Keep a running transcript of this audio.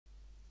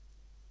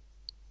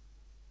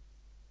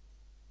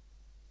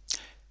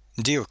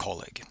Dear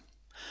colleague,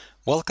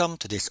 welcome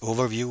to this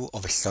overview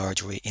of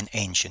surgery in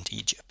ancient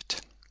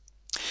Egypt.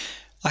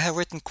 I have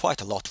written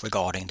quite a lot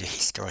regarding the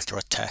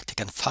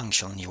historytactic and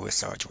functional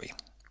neurosurgery.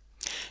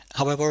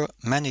 However,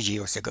 many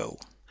years ago,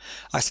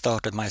 I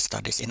started my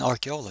studies in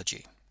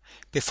archaeology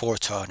before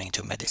turning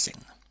to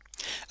medicine.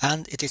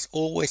 And it is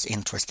always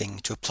interesting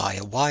to apply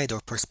a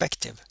wider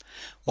perspective,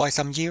 why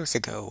some years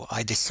ago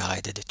I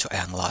decided to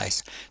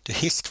analyze the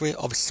history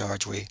of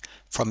surgery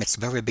from its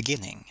very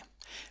beginning,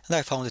 and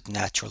I found it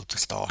natural to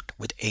start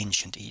with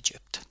ancient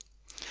Egypt.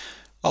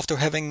 After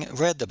having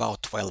read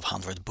about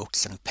 1200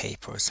 books and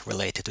papers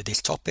related to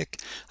this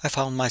topic, I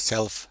found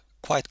myself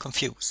quite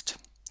confused.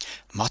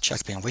 Much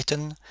has been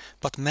written,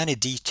 but many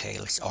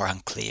details are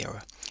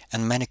unclear,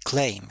 and many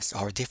claims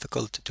are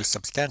difficult to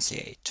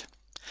substantiate.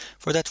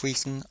 For that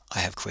reason, I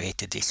have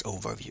created this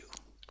overview.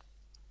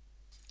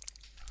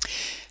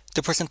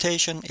 The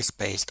presentation is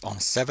based on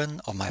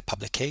 7 of my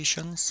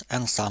publications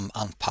and some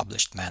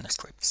unpublished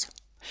manuscripts.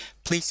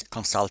 Please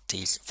consult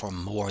these for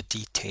more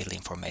detailed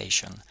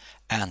information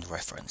and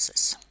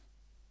references.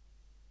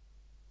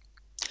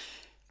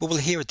 We will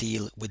here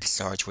deal with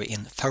surgery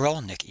in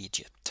Pharaonic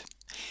Egypt.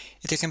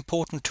 It is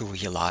important to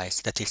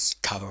realize that this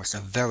covers a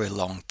very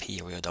long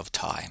period of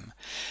time,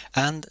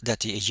 and that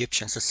the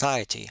Egyptian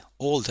society,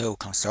 although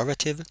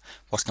conservative,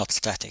 was not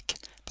static,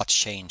 but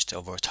changed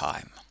over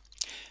time.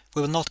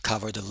 We will not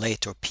cover the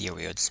later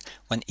periods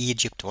when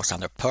Egypt was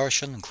under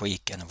Persian,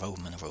 Greek and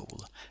Roman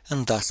rule,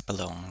 and thus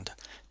belonged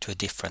to a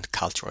different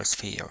cultural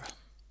sphere.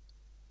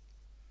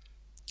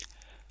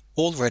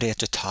 Already at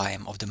the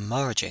time of the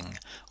merging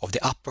of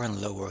the Upper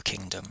and Lower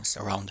Kingdoms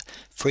around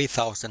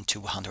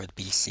 3200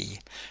 BC,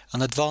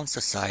 an advanced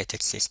society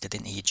existed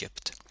in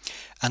Egypt,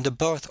 and the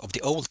birth of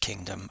the Old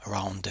Kingdom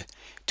around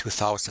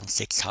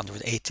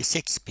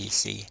 2686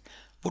 BC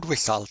would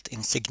result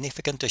in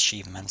significant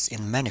achievements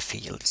in many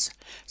fields,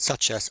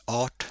 such as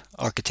art,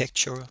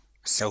 architecture,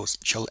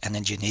 social and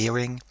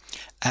engineering,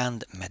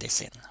 and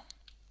medicine.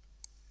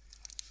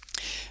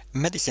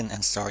 Medicine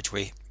and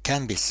surgery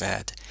can be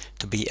said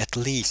to be at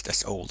least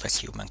as old as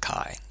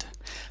humankind,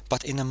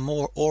 but in a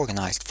more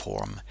organized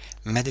form,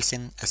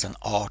 medicine as an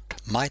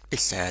art might be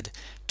said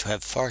to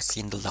have first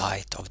seen the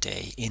light of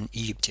day in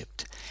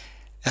Egypt.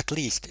 At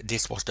least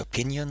this was the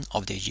opinion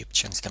of the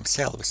Egyptians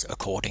themselves,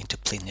 according to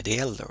Pliny the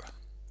Elder.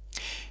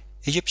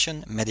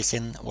 Egyptian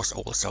medicine was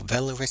also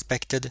well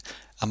respected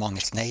among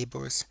its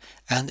neighbors,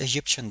 and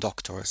Egyptian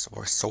doctors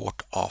were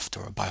sought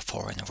after by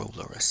foreign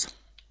rulers.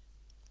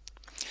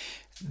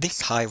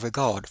 This high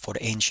regard for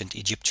the ancient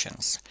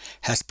Egyptians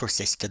has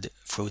persisted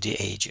through the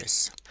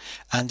ages,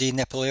 and the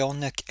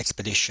Napoleonic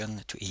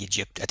expedition to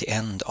Egypt at the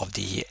end of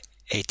the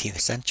 18th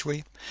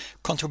century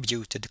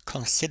contributed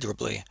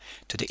considerably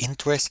to the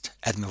interest,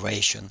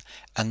 admiration,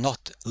 and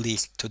not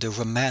least to the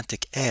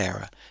romantic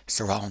air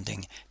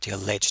surrounding the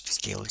alleged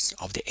skills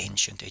of the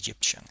ancient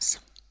Egyptians.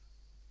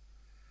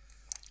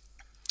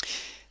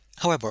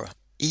 However,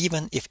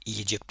 even if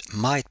Egypt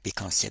might be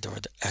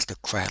considered as the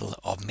cradle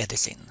of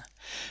medicine,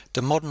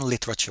 the modern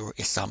literature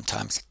is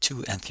sometimes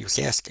too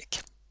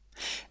enthusiastic.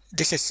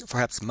 This is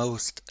perhaps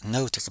most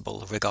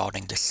noticeable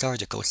regarding the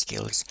surgical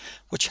skills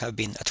which have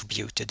been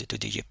attributed to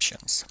the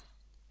Egyptians.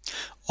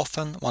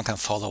 Often one can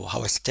follow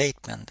how a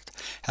statement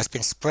has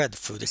been spread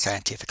through the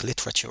scientific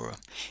literature,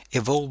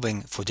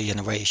 evolving through the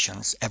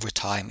generations every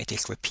time it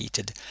is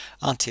repeated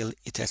until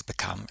it has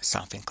become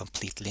something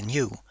completely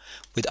new,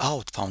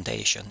 without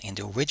foundation in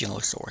the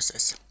original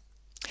sources.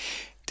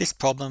 This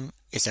problem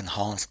is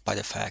enhanced by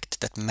the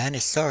fact that many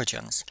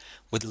surgeons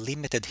with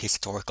limited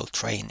historical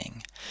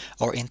training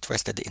are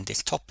interested in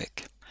this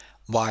topic,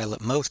 while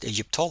most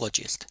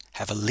Egyptologists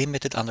have a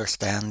limited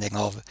understanding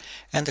of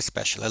and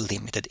especially a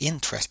limited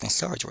interest in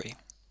surgery.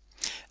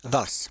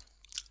 Thus,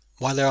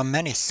 while there are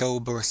many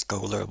sober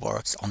scholar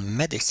works on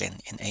medicine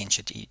in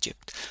ancient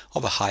Egypt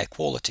of a high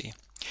quality,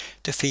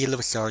 the field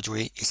of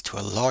surgery is to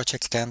a large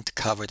extent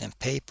covered in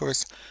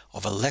papers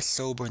of a less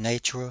sober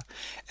nature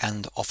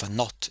and of a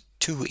not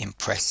too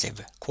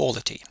impressive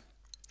quality.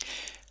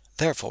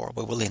 Therefore,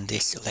 we will in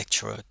this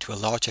lecture to a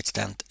large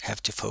extent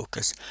have to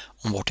focus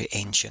on what the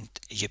ancient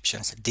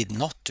Egyptians did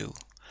not do,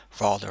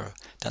 rather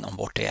than on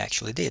what they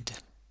actually did.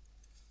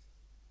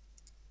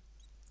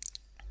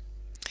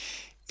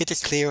 It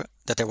is clear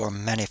that there were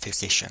many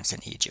physicians in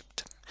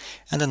Egypt,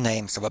 and the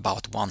names of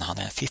about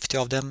 150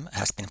 of them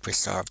has been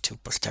preserved to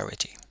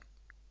posterity.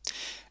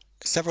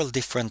 Several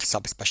different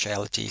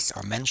subspecialties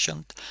are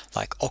mentioned,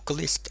 like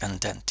oculist and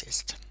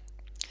dentist.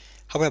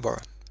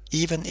 However,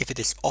 even if it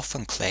is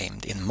often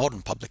claimed in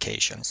modern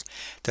publications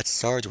that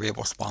surgery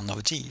was one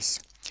of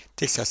these,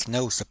 this has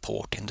no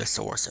support in the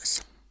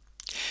sources.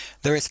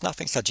 There is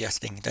nothing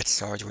suggesting that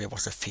surgery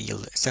was a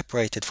field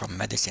separated from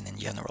medicine in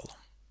general.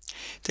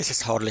 This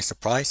is hardly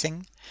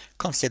surprising,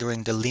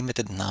 considering the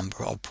limited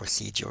number of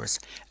procedures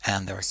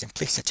and their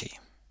simplicity.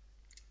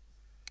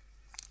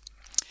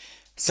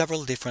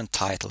 Several different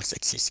titles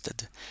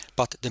existed,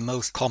 but the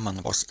most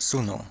common was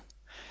Sunu.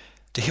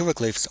 The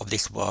hieroglyphs of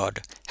this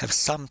word have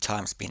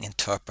sometimes been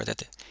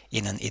interpreted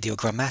in an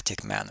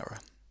ideogrammatic manner.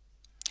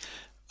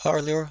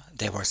 Earlier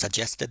they were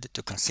suggested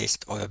to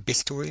consist of a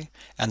bistoury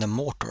and a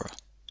mortar,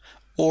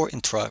 or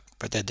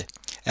interpreted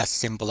as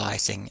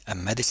symbolizing a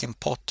medicine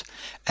pot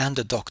and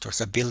the doctor's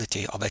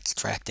ability of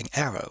extracting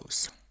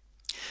arrows.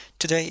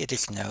 Today it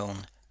is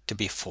known to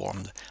be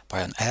formed by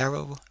an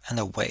arrow and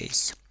a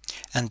vase,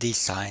 and these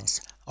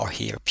signs are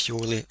here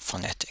purely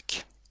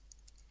phonetic.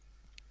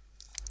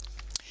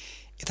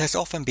 It has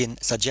often been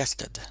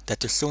suggested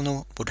that the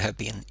Sunu would have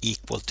been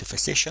equal to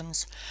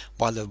physicians,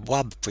 while the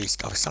Wab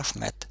priests of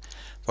Sekhmet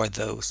were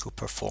those who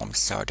performed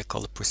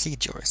surgical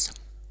procedures.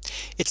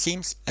 It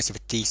seems as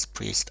if these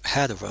priests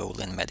had a role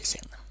in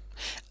medicine.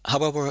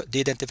 However, the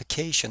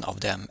identification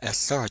of them as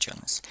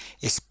surgeons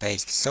is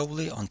based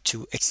solely on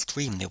two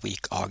extremely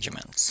weak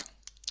arguments.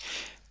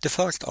 The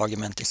first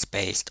argument is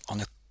based on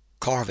a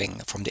carving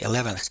from the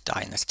 11th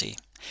dynasty,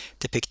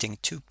 depicting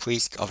two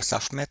priests of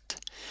Sekhmet,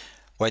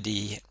 where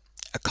the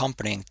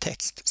accompanying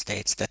text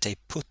states that they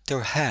put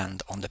their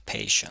hand on the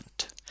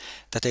patient,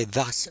 that they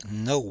thus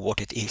know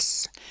what it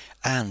is,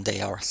 and they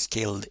are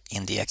skilled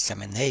in the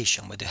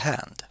examination with the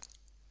hand.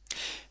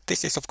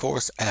 This is of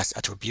course as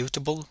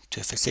attributable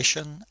to a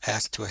physician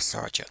as to a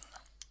surgeon.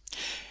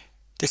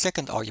 The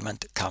second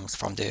argument comes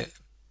from the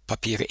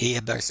Papyri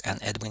Ebers and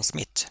Edwin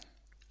Smith.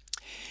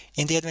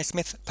 In the Edwin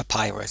Smith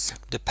papyrus,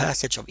 the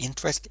passage of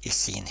interest is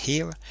seen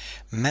here,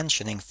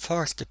 mentioning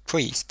first the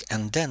priest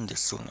and then the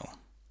Sunu.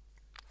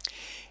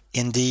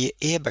 In the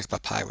Ebers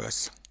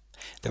papyrus,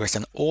 there is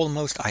an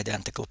almost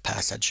identical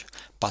passage,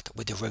 but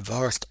with the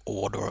reversed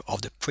order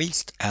of the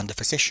priest and the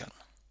physician.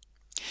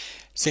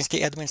 Since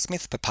the Edwin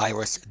Smith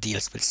papyrus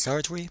deals with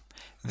surgery,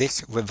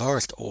 this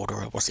reversed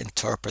order was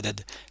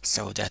interpreted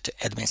so that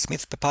the Edwin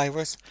Smith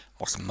papyrus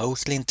was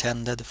mostly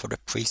intended for the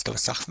priest of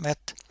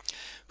Sekhmet,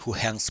 who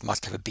hence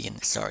must have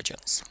been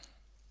surgeons.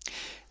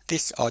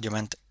 This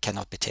argument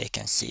cannot be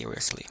taken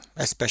seriously,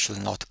 especially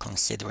not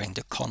considering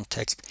the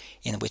context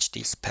in which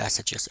these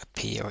passages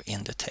appear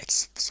in the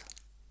texts.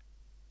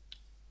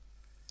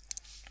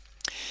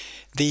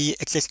 The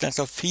existence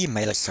of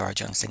female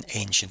surgeons in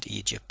ancient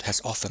Egypt has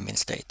often been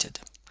stated.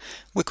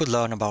 We could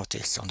learn about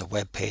this on the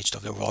webpage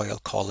of the Royal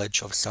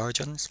College of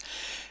Surgeons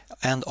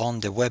and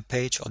on the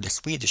webpage of the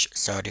Swedish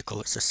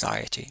Surgical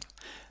Society,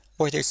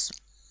 where it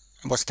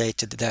was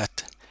stated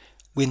that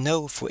we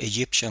know through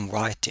Egyptian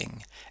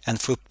writing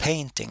and through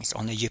paintings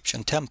on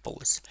Egyptian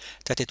temples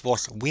that it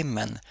was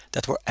women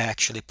that were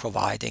actually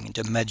providing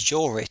the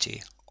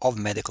majority of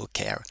medical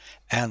care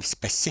and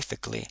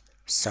specifically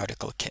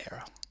surgical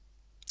care.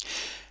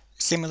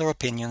 Similar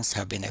opinions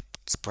have been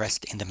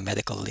expressed in the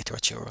medical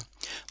literature,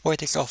 where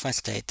it is often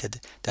stated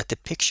that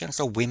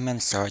depictions of women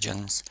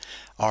surgeons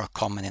are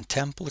common in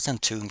temples and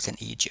tombs in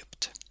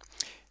Egypt.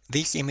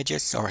 These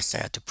images are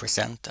said to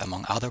present,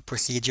 among other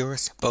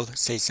procedures,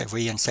 both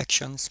caesarean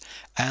sections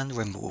and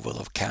removal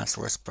of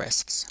cancerous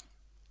breasts.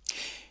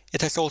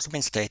 It has also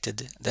been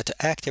stated that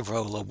the active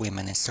role of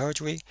women in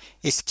surgery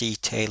is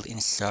detailed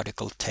in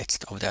surgical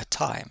text of their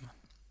time.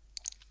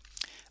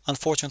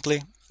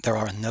 Unfortunately, there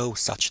are no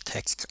such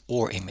texts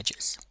or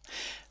images.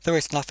 There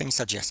is nothing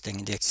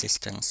suggesting the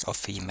existence of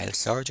female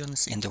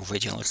surgeons in the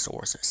original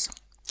sources.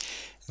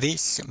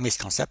 These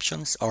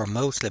misconceptions are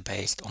mostly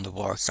based on the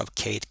works of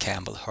Kate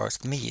Campbell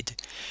Hurst Mead,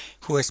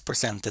 who has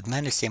presented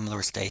many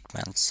similar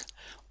statements,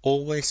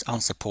 always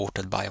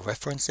unsupported by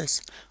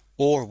references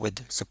or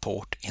with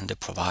support in the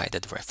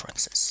provided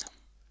references.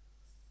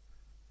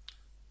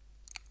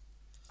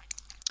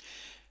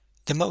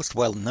 The most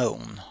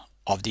well-known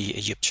of the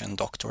Egyptian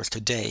doctors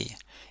today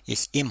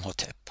is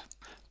Imhotep,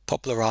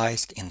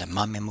 popularized in the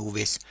mummy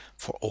movies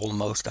for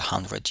almost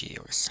 100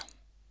 years.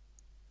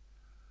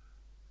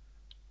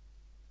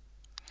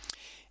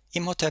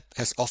 Imhotep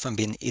has often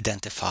been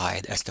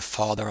identified as the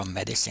father of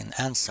medicine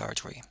and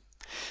surgery,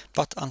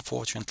 but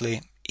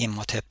unfortunately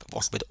Imhotep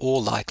was with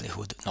all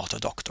likelihood not a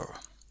doctor.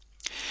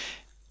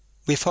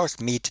 We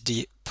first meet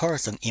the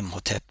person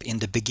Imhotep in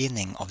the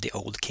beginning of the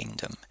Old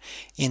Kingdom,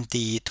 in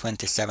the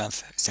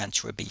 27th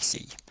century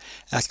BC,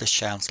 as the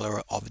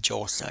Chancellor of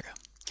Djoser,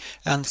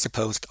 and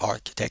supposed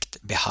architect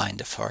behind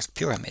the first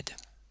pyramid.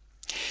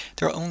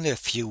 There are only a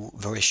few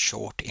very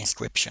short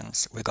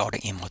inscriptions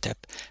regarding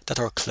Imhotep that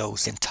are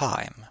close in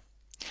time,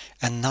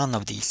 and none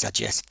of these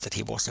suggest that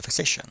he was a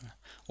physician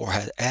or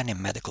had any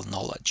medical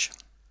knowledge.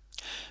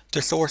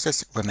 The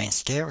sources remain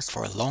scarce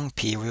for a long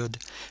period,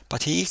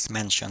 but he is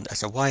mentioned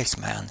as a wise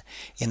man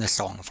in a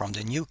song from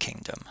the New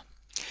Kingdom,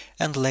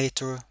 and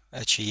later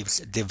achieves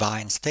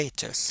divine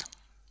status.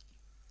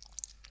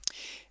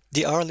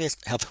 The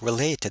earliest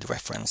health-related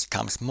reference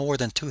comes more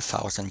than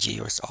 2,000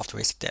 years after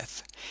his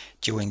death,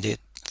 during the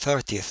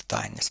 30th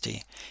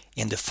dynasty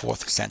in the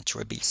 4th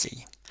century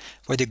BC,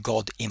 where the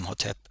god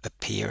Imhotep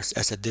appears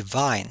as a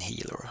divine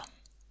healer.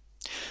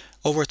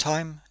 Over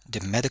time,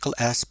 the medical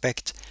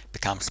aspect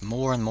becomes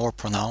more and more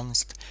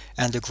pronounced,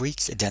 and the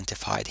Greeks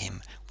identified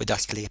him with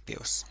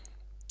Asclepius.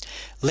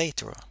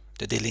 Later,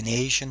 the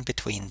delineation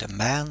between the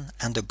man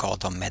and the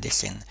god of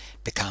medicine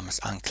becomes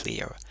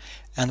unclear,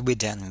 and we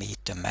then meet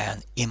the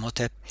man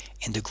Imhotep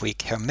in the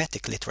Greek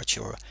Hermetic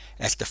literature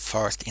as the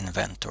first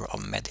inventor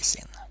of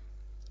medicine.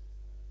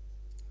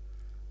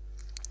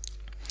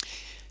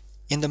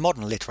 In the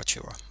modern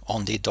literature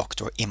on the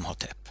Dr.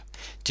 Imhotep,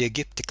 the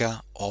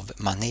Egyptica of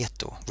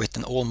Manetho,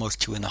 written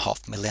almost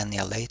 2.5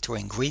 millennia later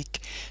in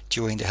Greek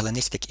during the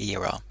Hellenistic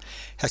era,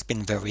 has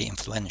been very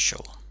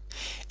influential,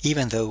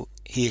 even though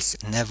he is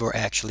never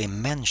actually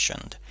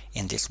mentioned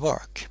in this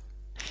work.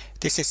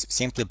 This is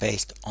simply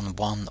based on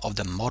one of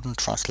the modern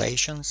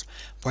translations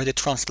where the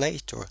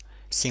translator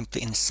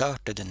simply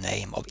inserted the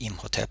name of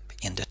Imhotep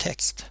in the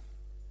text.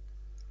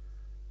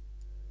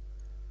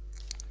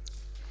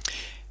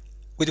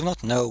 We do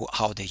not know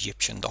how the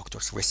Egyptian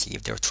doctors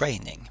received their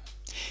training.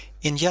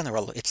 In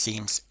general, it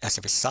seems as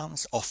if his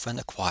sons often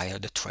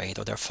acquired the trade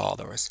of their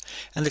fathers,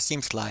 and it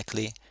seems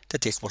likely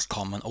that this was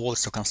common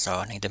also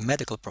concerning the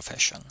medical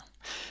profession,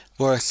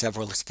 where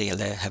several still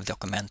have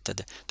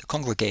documented the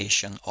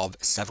congregation of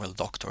several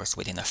doctors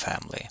within a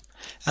family,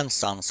 and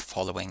sons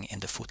following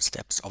in the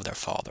footsteps of their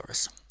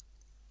fathers.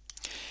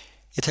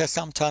 It has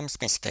sometimes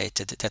been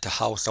stated that the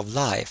House of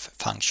Life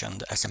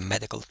functioned as a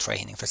medical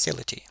training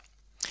facility.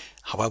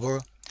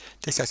 However,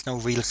 this has no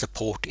real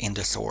support in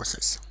the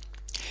sources.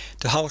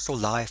 The House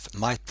of Life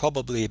might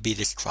probably be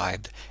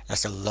described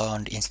as a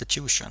learned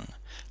institution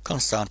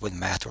concerned with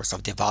matters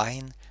of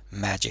divine,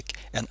 magic,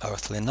 and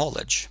earthly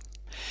knowledge.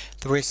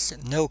 There is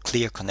no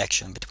clear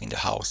connection between the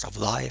House of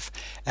Life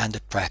and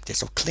the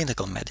practice of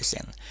clinical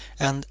medicine,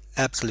 and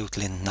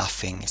absolutely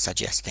nothing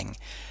suggesting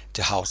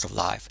the House of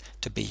Life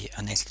to be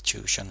an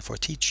institution for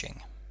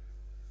teaching.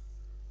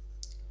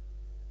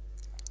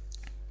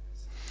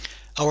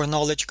 Our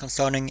knowledge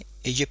concerning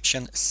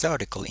Egyptian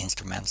surgical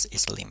instruments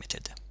is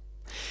limited.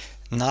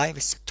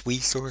 Knives,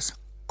 tweezers,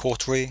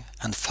 cautery,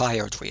 and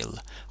fire drill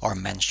are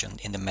mentioned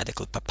in the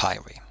medical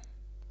papyri.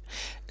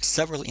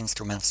 Several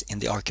instruments in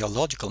the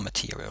archaeological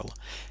material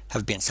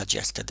have been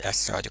suggested as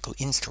surgical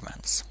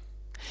instruments.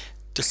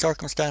 The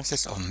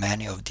circumstances of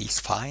many of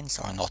these finds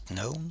are not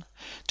known,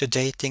 the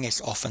dating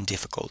is often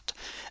difficult,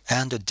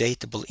 and the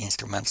datable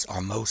instruments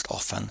are most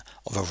often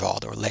of a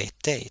rather late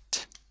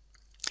date.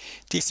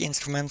 These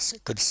instruments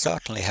could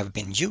certainly have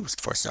been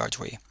used for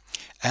surgery,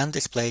 and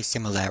display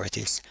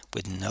similarities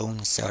with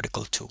known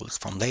surgical tools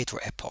from later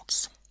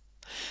epochs.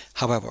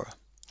 However,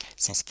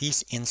 since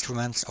these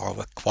instruments are of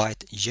a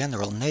quite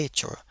general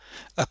nature,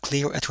 a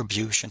clear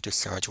attribution to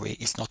surgery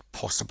is not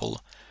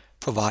possible,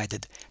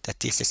 provided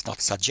that this is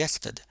not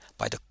suggested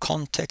by the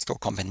context or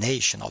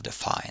combination of the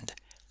find,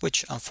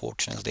 which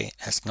unfortunately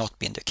has not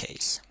been the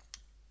case.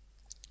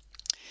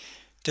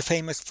 The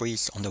famous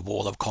frieze on the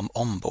wall of Kom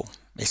Ombo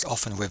is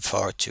often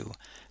referred to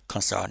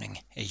concerning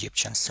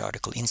Egyptian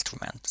surgical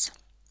instruments.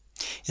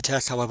 It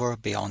has, however,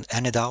 beyond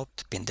any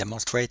doubt been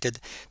demonstrated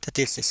that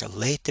this is a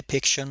late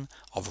depiction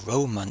of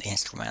Roman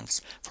instruments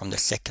from the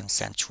 2nd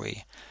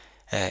century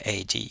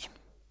AD.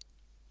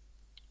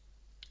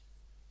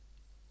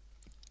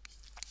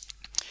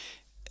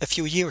 A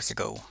few years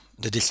ago,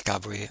 the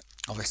discovery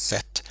of a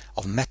set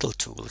of metal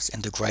tools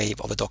in the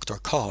grave of a Dr.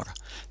 Kar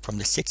from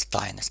the 6th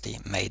dynasty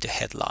made the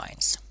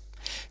headlines.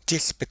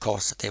 This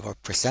because they were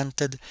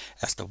presented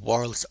as the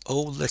world's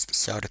oldest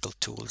surgical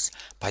tools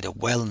by the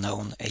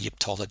well-known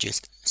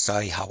Egyptologist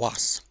Zahi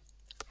Hawass.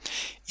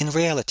 In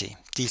reality,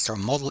 these are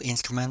model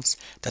instruments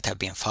that have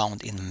been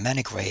found in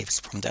many graves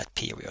from that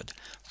period,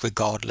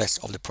 regardless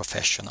of the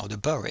profession of the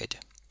buried.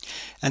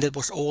 And it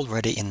was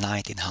already in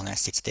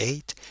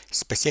 1968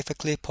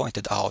 specifically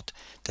pointed out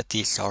that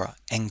these are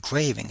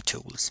engraving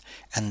tools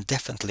and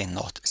definitely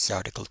not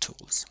surgical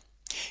tools.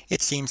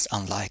 It seems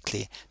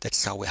unlikely that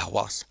Zahi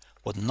Hawass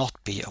would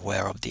not be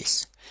aware of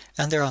this,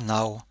 and they are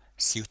now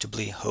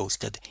suitably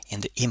hosted in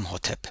the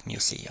Imhotep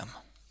Museum.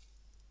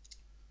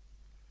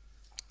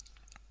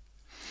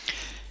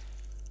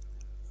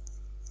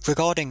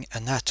 Regarding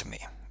anatomy,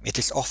 it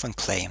is often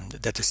claimed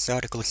that the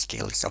surgical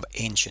skills of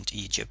ancient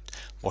Egypt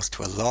was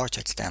to a large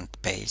extent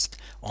based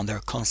on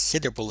their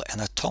considerable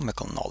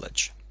anatomical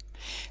knowledge.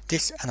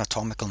 This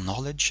anatomical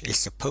knowledge is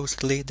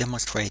supposedly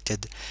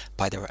demonstrated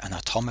by their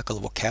anatomical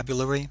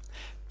vocabulary,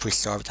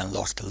 preserved and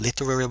lost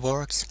literary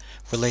works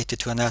related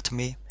to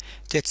anatomy,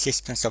 the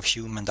existence of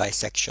human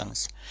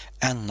dissections,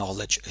 and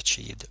knowledge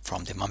achieved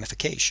from the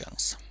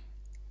mummifications.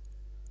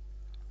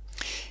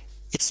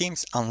 It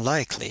seems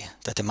unlikely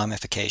that the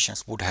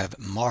mummifications would have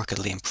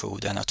markedly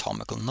improved the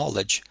anatomical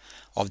knowledge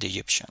of the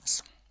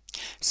Egyptians.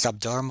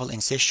 Subdermal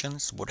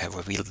incisions would have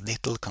revealed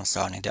little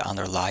concerning the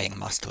underlying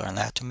muscular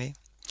anatomy.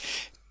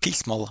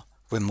 Piecemeal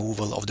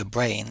removal of the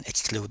brain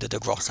excluded the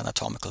gross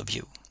anatomical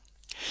view.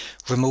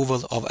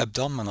 Removal of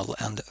abdominal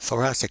and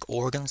thoracic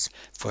organs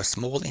for a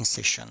small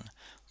incision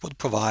would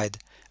provide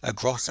a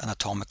gross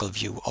anatomical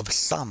view of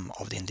some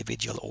of the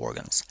individual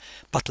organs,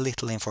 but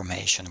little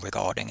information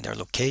regarding their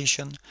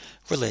location,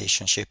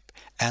 relationship,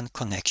 and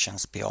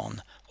connections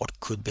beyond what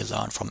could be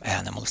learned from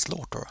animal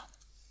slaughter.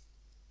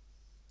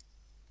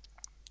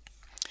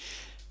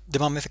 The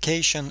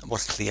mummification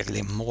was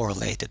clearly more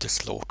related to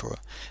slaughter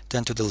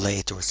than to the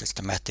later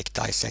systematic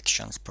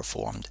dissections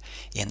performed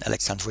in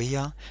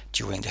Alexandria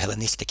during the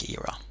Hellenistic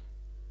era.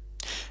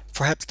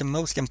 Perhaps the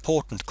most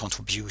important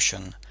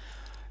contribution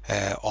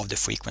of the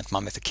frequent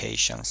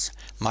mummifications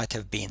might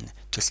have been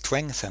to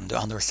strengthen the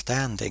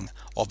understanding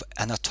of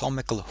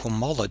anatomical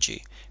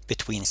homology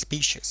between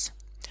species,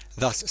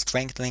 thus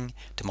strengthening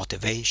the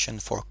motivation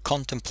for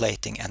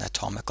contemplating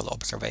anatomical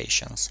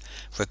observations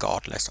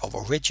regardless of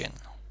origin.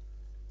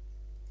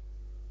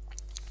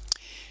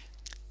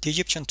 The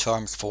Egyptian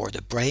terms for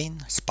the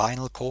brain,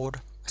 spinal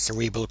cord,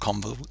 cerebral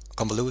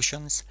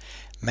convolutions,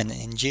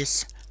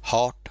 meninges,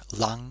 heart,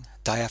 lung,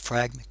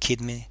 diaphragm,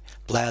 kidney,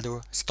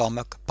 bladder,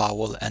 stomach,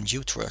 bowel, and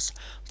uterus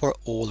were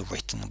all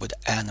written with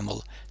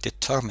animal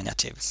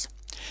determinatives,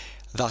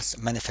 thus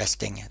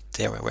manifesting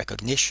their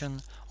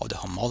recognition of the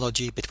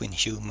homology between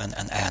human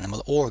and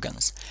animal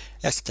organs,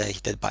 as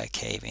stated by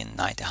Cave in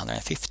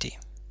 1950.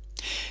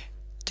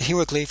 The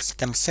hieroglyphs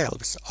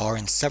themselves are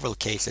in several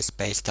cases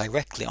based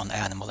directly on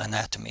animal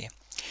anatomy,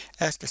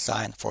 as the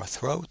sign for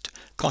throat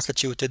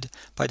constituted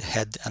by the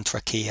head and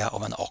trachea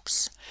of an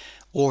ox,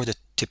 or the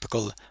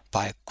typical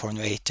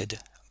bicornuated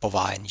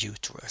bovine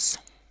uterus.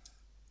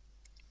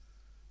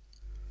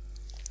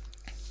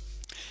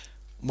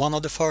 One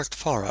of the first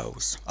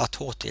pharaohs,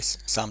 Atotis,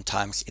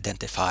 sometimes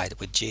identified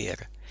with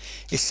Ger,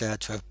 is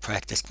said to have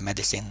practiced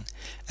medicine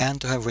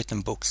and to have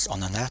written books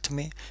on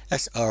anatomy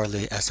as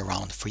early as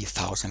around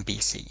 3000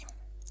 BC.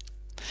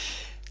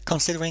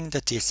 Considering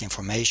that this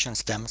information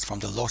stems from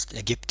the lost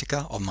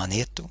Egyptica of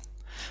Manetho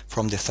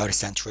from the 3rd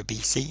century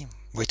BC,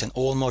 written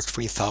almost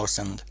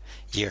 3000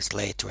 years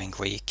later in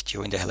Greek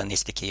during the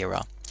Hellenistic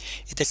era,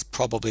 it is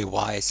probably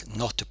wise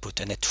not to put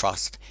any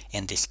trust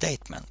in this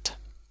statement.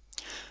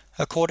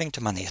 According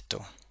to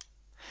Manetho,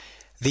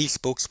 these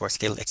books were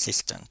still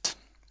existent,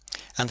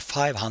 and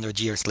 500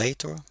 years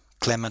later,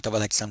 Clement of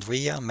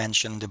Alexandria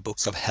mentioned the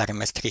books of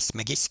Hermes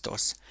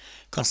Trismegistos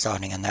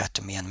concerning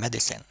anatomy and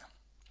medicine.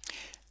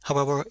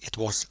 However, it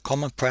was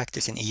common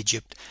practice in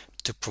Egypt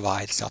to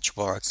provide such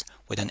works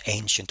with an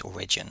ancient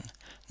origin,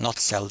 not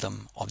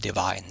seldom of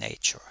divine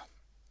nature.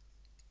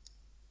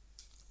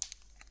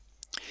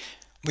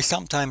 We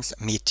sometimes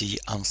meet the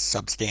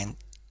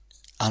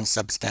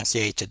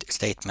unsubstantiated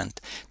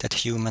statement that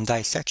human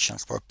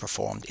dissections were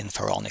performed in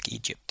Pharaonic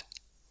Egypt.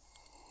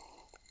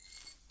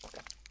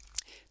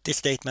 This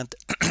statement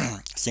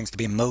seems to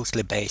be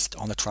mostly based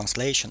on a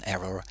translation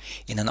error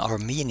in an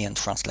Armenian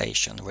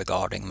translation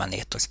regarding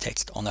Manetho's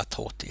text on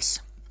Atotis.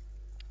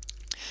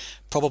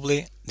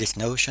 Probably this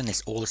notion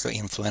is also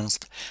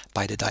influenced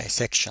by the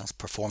dissections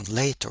performed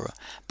later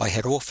by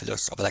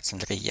Herophilus of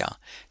Alexandria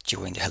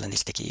during the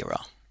Hellenistic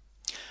era.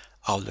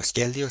 Aulus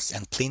Gellius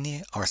and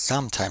Pliny are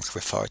sometimes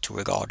referred to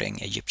regarding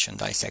Egyptian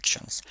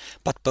dissections,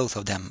 but both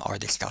of them are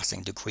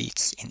discussing the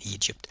Greeks in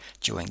Egypt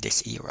during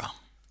this era.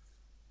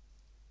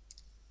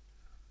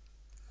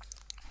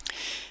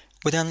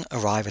 We then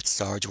arrive at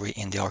surgery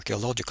in the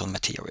archaeological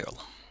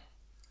material.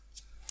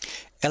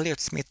 Elliot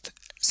Smith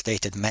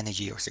stated many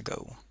years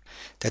ago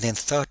that in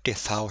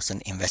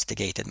 30,000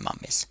 investigated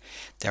mummies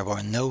there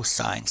were no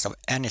signs of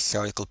any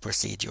surgical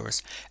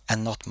procedures,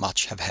 and not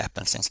much have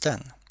happened since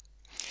then.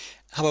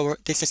 However,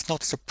 this is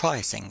not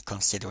surprising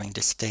considering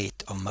the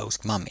state of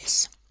most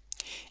mummies.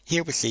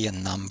 Here we see a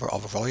number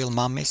of royal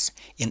mummies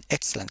in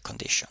excellent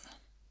condition.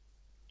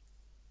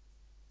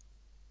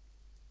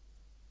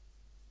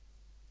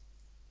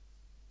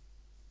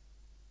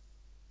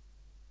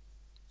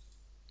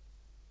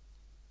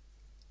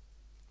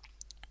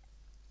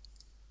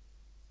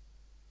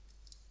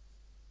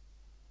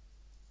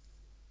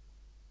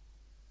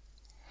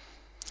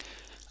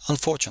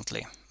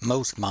 Unfortunately,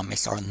 most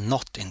mummies are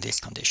not in this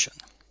condition.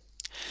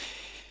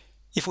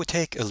 If we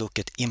take a look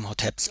at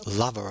Imhotep's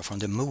lover from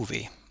the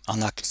movie,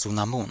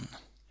 Anak-Sunamun,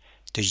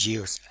 the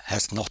years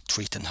has not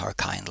treated her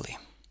kindly.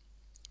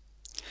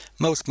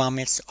 Most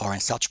mummies are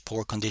in such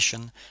poor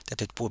condition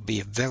that it would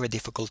be very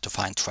difficult to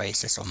find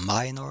traces of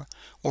minor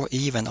or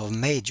even of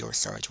major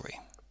surgery.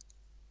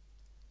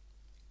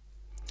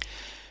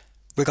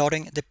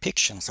 Regarding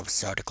depictions of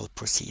surgical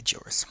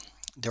procedures,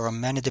 there are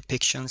many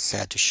depictions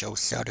said to show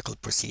surgical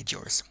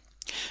procedures.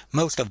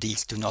 Most of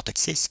these do not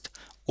exist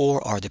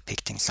or are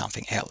depicting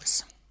something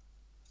else.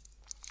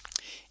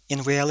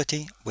 In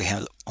reality, we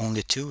have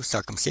only two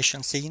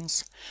circumcision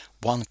scenes,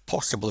 one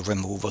possible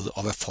removal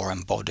of a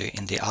foreign body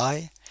in the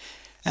eye,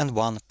 and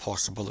one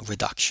possible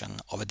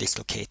reduction of a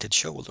dislocated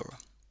shoulder.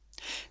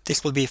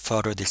 This will be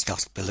further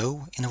discussed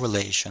below in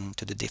relation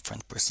to the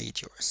different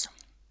procedures.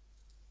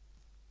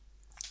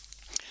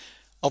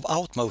 Of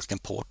utmost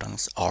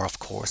importance are of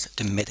course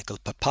the medical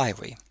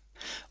papyri,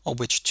 of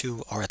which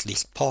two are at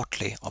least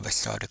partly of a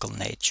surgical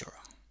nature.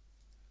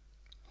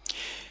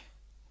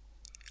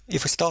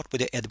 If we start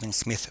with the Edwin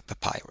Smith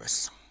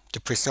papyrus, the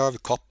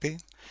preserved copy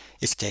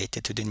is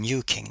dated to the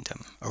New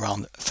Kingdom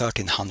around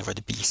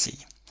 1300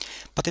 BC,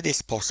 but it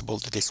is possible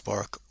that this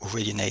work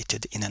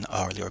originated in an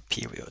earlier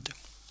period.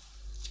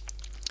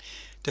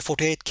 The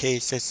 48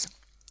 cases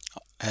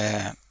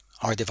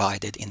are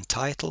divided in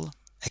title,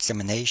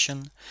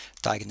 examination,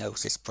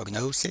 diagnosis,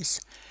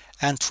 prognosis,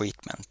 and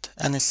treatment,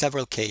 and in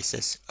several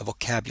cases a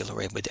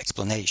vocabulary with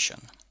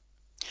explanation.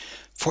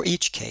 For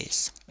each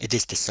case, it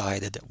is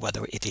decided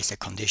whether it is a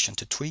condition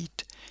to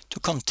treat,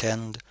 to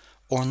contend,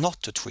 or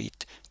not to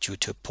treat due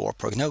to poor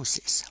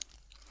prognosis.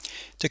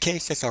 The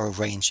cases are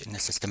arranged in a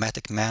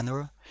systematic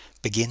manner,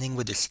 beginning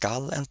with the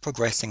skull and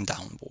progressing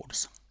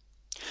downwards.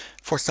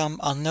 For some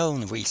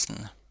unknown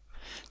reason,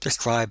 the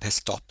scribe has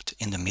stopped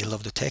in the middle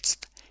of the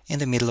text, in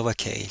the middle of a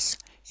case,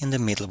 in the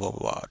middle of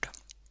a word.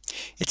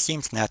 It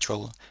seems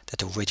natural that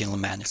the original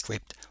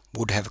manuscript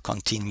would have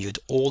continued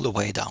all the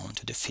way down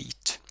to the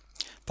feet.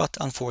 But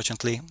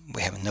unfortunately,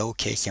 we have no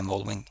case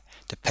involving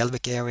the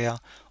pelvic area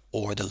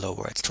or the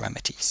lower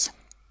extremities.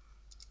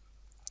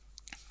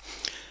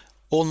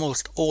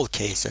 Almost all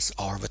cases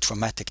are of a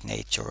traumatic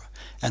nature,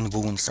 and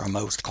wounds are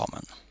most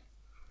common.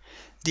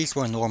 These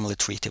were normally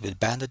treated with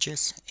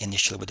bandages,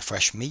 initially with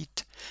fresh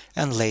meat,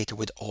 and later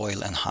with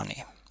oil and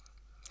honey.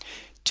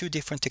 Two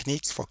different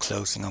techniques for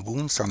closing of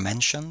wounds are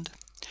mentioned.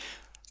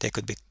 They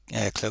could be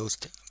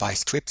closed by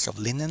strips of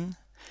linen,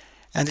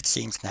 and it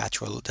seems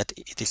natural that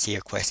it is here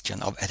a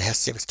question of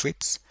adhesive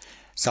strips,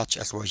 such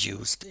as were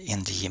used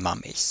in the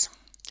mummies.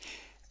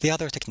 The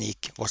other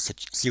technique was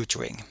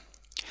suturing.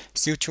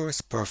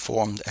 Sutures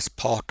performed as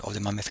part of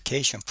the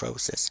mummification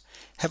process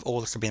have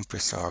also been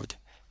preserved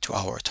to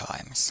our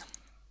times.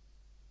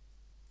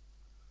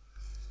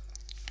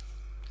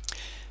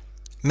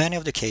 Many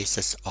of the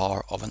cases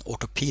are of an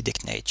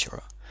orthopedic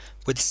nature,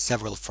 with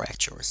several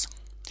fractures.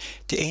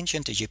 The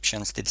ancient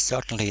Egyptians did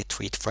certainly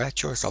treat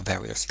fractures of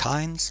various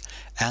kinds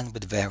and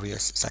with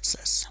various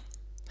success.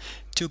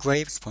 Two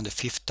graves from the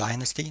 5th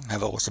dynasty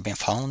have also been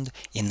found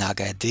in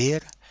Naga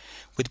Edir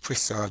with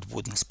preserved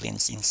wooden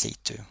splints in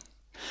situ,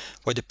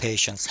 where the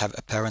patients have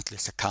apparently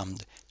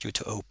succumbed due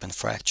to open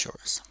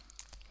fractures.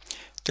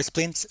 The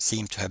splints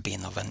seem to have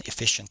been of an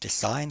efficient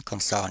design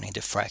concerning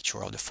the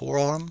fracture of the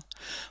forearm,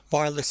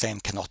 while the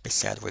same cannot be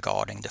said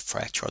regarding the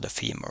fracture of the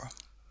femur.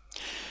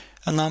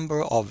 A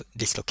number of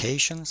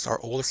dislocations are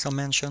also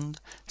mentioned,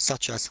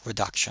 such as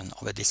reduction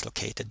of a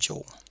dislocated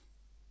jaw.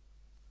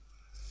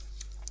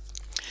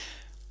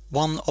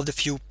 One of the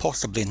few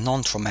possibly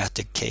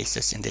non-traumatic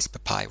cases in this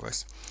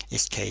papyrus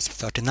is case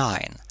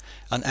 39,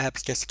 an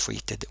abscess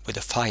treated with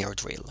a fire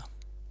drill.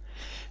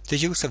 The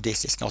use of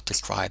this is not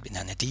described in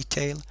any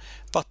detail,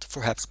 but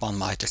perhaps one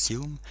might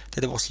assume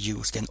that it was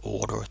used in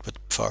order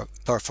to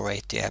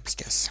perforate the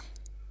abscess.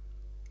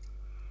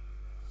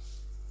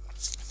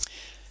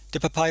 The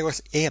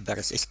papyrus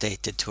Ebers is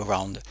dated to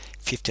around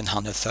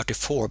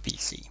 1534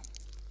 BC.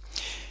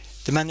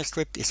 The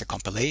manuscript is a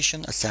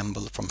compilation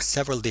assembled from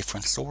several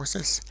different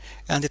sources,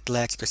 and it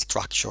lacks the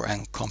structure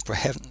and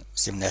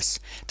comprehensiveness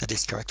that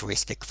is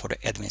characteristic for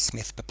the Edwin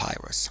Smith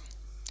papyrus.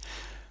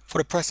 For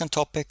the present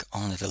topic,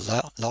 only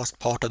the last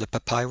part of the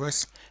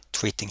papyrus,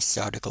 treating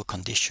surgical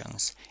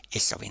conditions,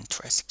 is of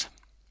interest.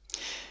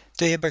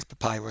 The Ebers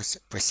papyrus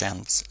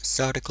presents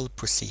surgical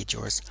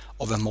procedures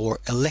of a more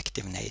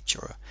elective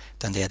nature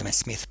than the Edwin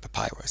Smith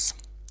papyrus.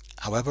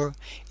 However,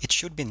 it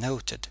should be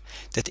noted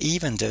that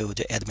even though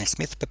the Edwin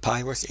Smith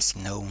papyrus is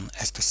known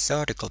as the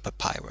surgical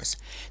papyrus,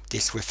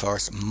 this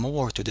refers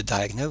more to the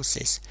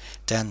diagnosis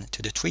than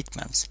to the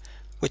treatments,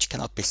 which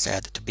cannot be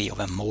said to be of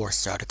a more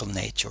surgical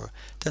nature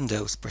than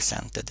those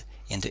presented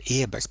in the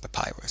Ebers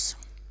papyrus.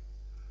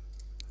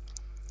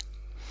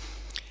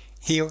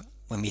 Here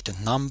we meet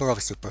a number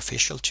of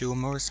superficial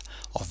tumors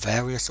of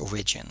various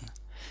origin,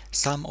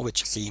 some of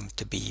which seem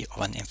to be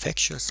of an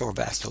infectious or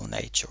vascular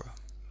nature.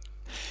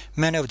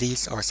 Many of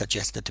these are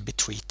suggested to be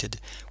treated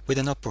with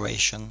an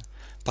operation,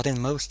 but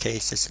in most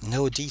cases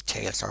no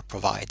details are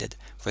provided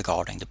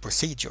regarding the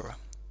procedure.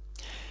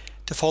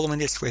 The following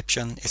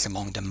description is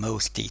among the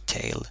most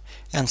detailed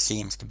and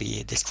seems to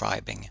be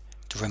describing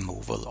the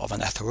removal of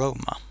an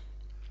atheroma.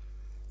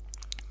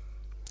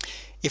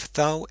 If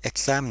thou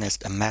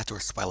examinest a matter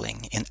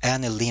swelling in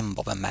any limb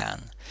of a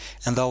man,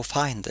 and thou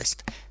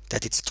findest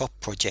that its top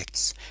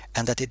projects,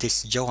 and that it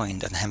is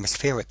joined and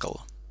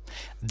hemispherical,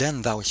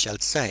 then thou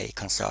shalt say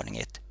concerning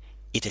it,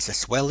 it is a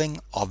swelling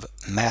of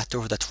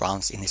matter that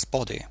runs in his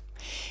body.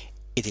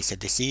 It is a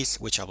disease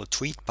which I will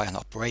treat by an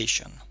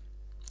operation.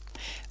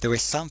 There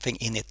is something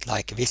in it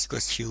like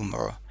viscous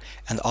humor,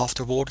 and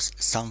afterwards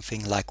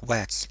something like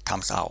wax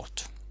comes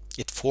out.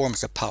 It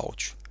forms a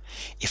pouch.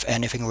 If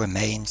anything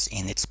remains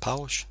in its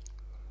pouch,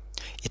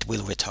 it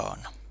will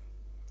return.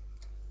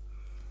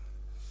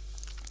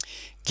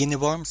 Guinea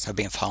worms have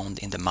been found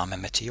in the mummy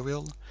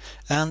material,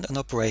 and an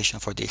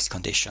operation for this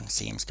condition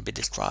seems to be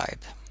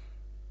described.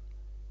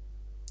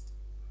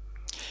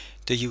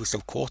 The use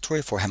of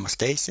cautery for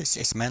hemostasis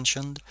is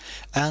mentioned,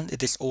 and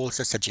it is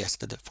also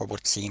suggested for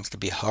what seems to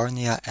be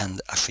hernia and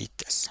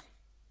ascites.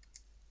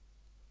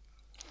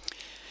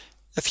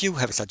 A few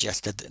have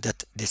suggested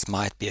that this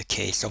might be a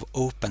case of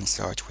open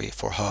surgery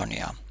for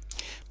hernia,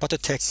 but the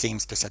text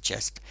seems to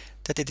suggest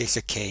that it is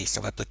a case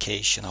of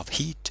application of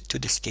heat to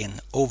the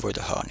skin over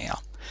the hernia,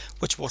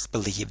 which was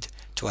believed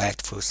to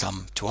act through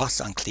some to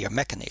us unclear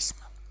mechanism.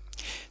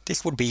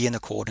 This would be in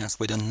accordance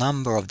with a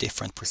number of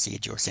different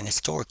procedures in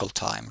historical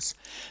times,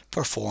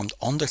 performed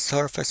on the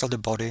surface of the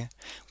body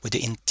with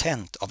the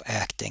intent of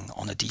acting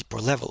on a deeper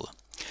level,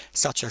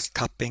 such as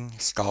cupping,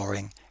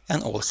 scarring,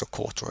 and also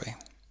cautery.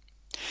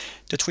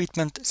 The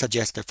treatment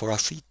suggested for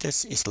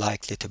arthritis is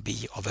likely to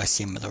be of a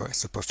similar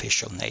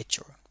superficial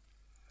nature.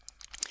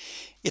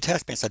 It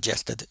has been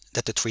suggested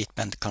that the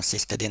treatment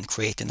consisted in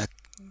creating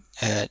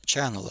a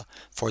channel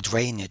for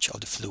drainage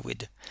of the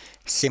fluid,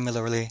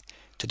 similarly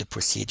to the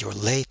procedure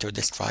later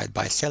described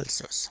by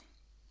Celsus.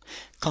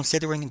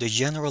 Considering the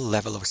general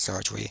level of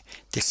surgery,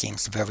 this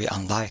seems very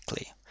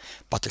unlikely,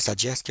 but the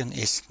suggestion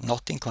is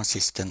not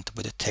inconsistent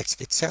with the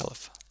text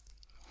itself.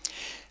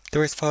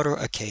 There is further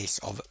a case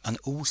of an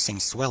oozing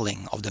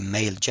swelling of the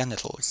male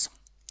genitals.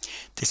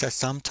 This has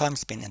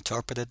sometimes been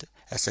interpreted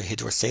as a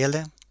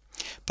hydrocele,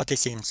 but it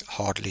seems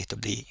hardly to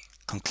be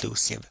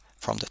conclusive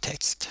from the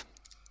text.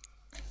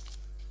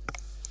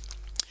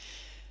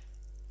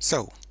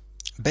 So,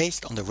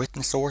 based on the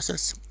written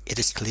sources, it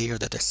is clear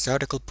that the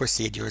surgical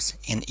procedures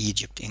in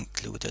Egypt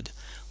included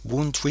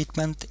wound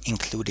treatment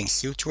including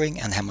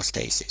suturing and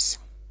hemostasis,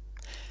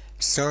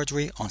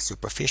 surgery on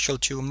superficial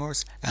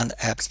tumors and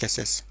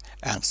abscesses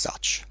and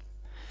such,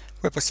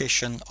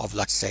 reposition of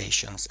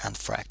luxations and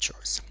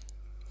fractures.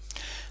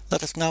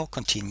 Let us now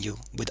continue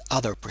with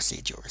other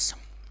procedures.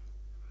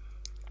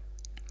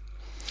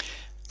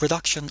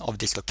 Reduction of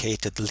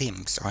dislocated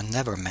limbs are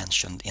never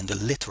mentioned in the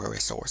literary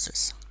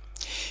sources.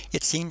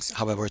 It seems,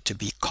 however, to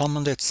be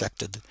commonly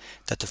accepted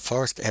that the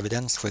first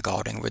evidence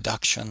regarding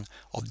reduction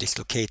of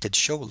dislocated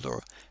shoulder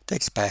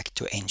dates back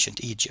to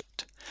ancient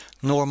Egypt,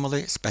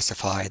 normally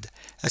specified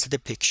as a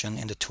depiction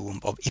in the tomb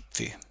of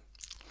Iphi.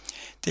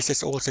 This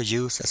is also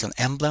used as an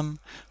emblem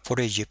for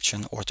the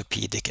Egyptian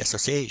Orthopedic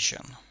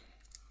Association.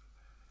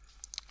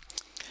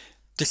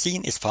 The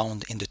scene is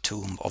found in the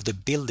tomb of the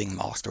building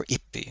master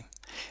Iphi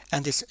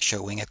and is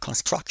showing a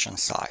construction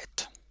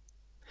site.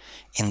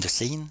 In the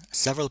scene,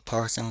 several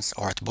persons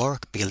are at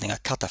work building a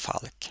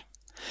catafalque.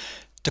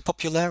 The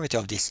popularity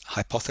of this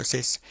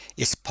hypothesis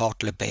is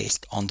partly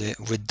based on the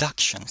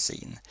reduction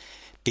scene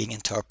being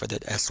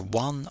interpreted as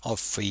one of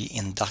 3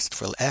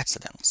 industrial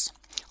accidents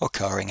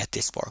occurring at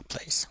this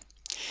workplace.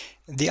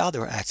 The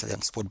other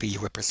accidents would be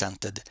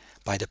represented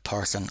by the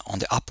person on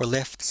the upper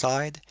left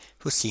side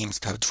who seems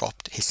to have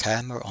dropped his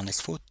hammer on his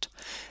foot,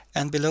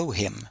 and below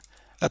him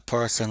a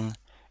person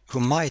who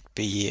might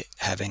be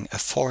having a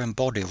foreign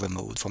body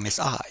removed from his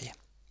eye.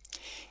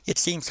 It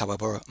seems,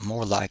 however,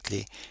 more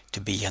likely to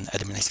be an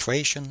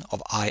administration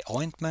of eye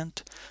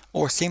ointment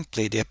or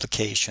simply the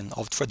application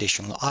of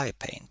traditional eye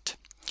paint.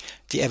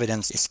 The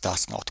evidence is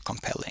thus not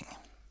compelling.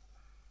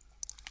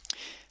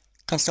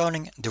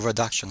 Concerning the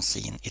reduction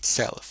scene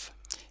itself,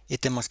 it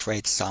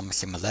demonstrates some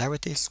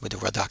similarities with the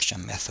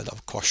reduction method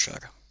of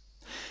kosher.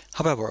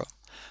 However,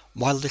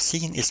 while the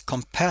scene is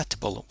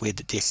compatible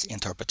with this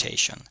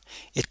interpretation,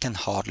 it can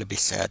hardly be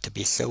said to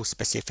be so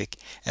specific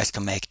as to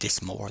make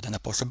this more than a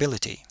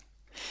possibility.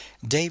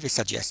 Davies'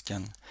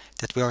 suggestion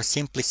that we are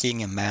simply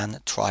seeing a man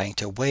trying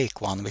to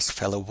wake one of his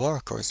fellow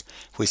workers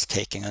who is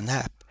taking a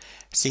nap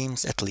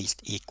seems at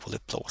least equally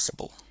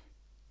plausible.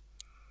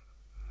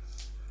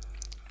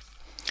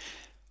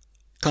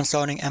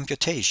 Concerning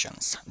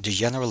amputations, the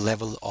general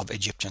level of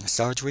Egyptian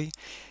surgery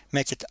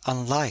makes it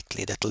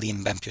unlikely that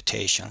limb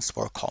amputations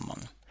were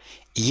common,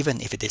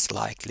 even if it is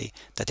likely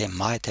that they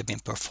might have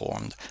been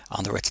performed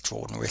under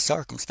extraordinary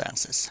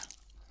circumstances.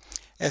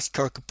 As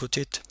Kirk put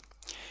it,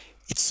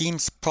 it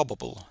seems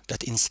probable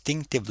that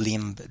instinctive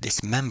limb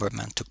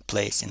dismemberment took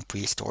place in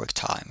prehistoric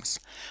times,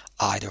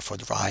 either for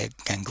dry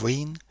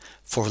gangrene,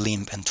 for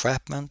limb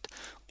entrapment,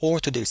 or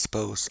to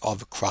dispose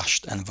of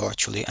crushed and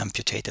virtually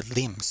amputated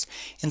limbs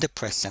in the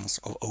presence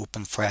of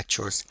open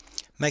fractures,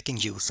 making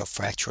use of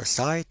fracture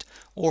site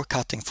or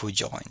cutting through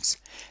joints,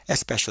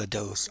 especially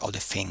those of the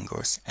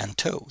fingers and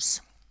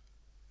toes.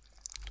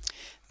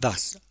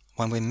 Thus,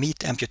 when we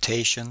meet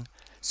amputations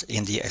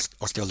in the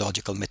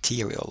osteological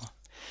material,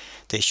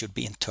 they should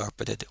be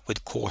interpreted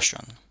with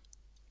caution.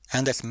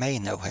 And as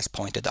Maynow has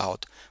pointed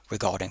out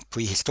regarding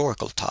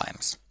prehistorical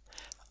times,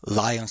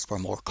 lions were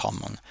more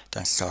common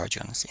than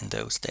surgeons in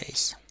those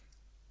days.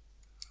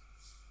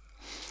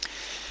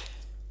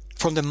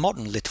 From the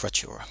modern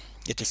literature,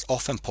 it is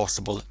often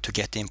possible to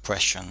get the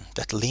impression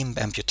that limb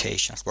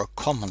amputations were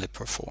commonly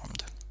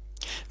performed.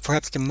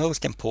 Perhaps the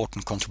most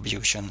important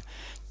contribution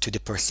to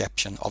the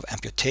perception of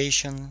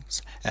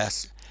amputations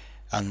as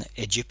an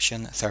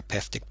Egyptian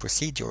therapeutic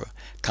procedure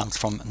comes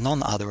from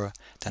none other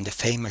than the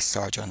famous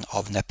surgeon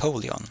of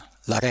Napoleon,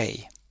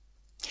 Larrey.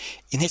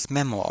 In his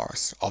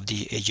memoirs of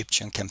the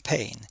Egyptian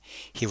campaign,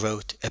 he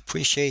wrote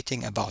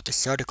appreciating about the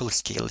surgical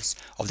skills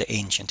of the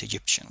ancient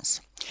Egyptians,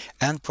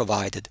 and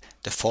provided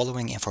the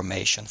following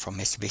information from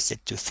his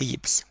visit to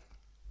Thebes.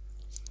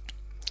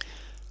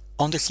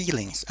 On the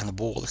ceilings and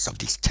walls of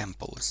these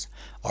temples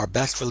are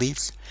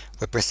bas-reliefs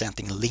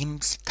representing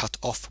limbs cut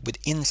off with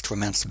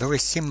instruments very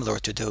similar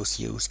to those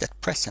used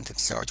at present in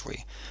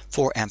surgery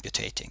for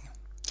amputating.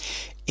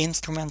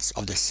 Instruments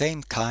of the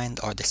same kind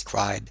are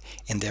described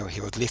in their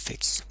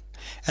hieroglyphics,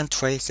 and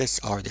traces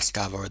are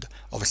discovered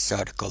of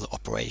surgical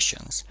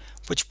operations,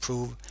 which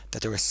prove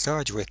that there is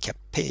surgery kept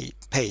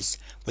pace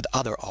with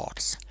other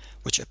arts,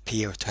 which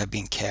appear to have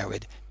been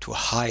carried to a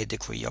high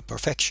degree of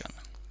perfection.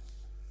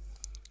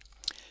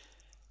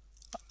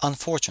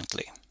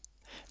 Unfortunately,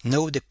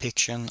 no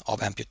depiction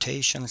of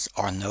amputations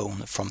are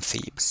known from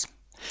Thebes.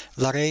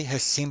 Larrey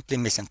has simply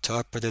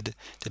misinterpreted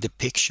the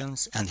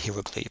depictions and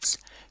hieroglyphs,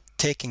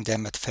 taking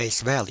them at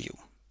face value,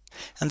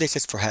 and this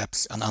is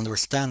perhaps an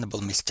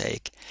understandable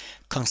mistake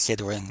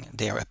considering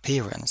their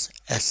appearance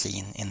as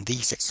seen in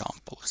these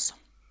examples.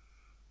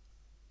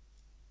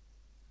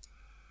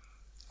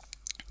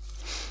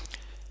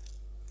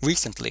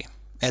 Recently,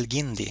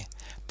 El-Gindi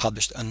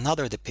published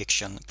another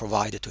depiction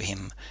provided to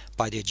him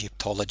by the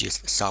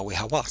Egyptologist Zawi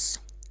Hawass.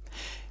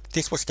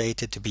 This was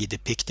stated to be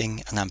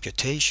depicting an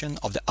amputation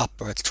of the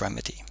upper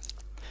extremity.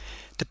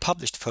 The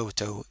published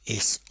photo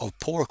is of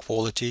poor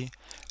quality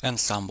and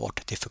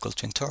somewhat difficult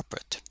to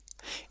interpret.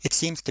 It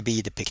seems to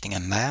be depicting a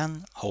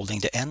man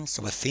holding the ends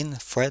of a thin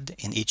thread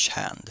in each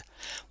hand,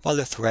 while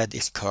the thread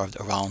is curved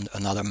around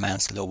another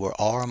man's lower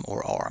arm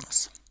or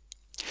arms.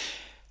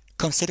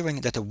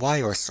 Considering that a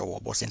wire saw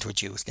was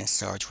introduced in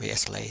surgery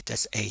as late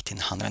as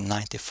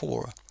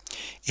 1894,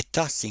 it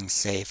does seem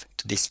safe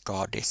to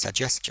discard this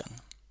suggestion.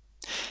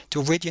 The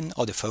origin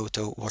of the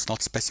photo was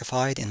not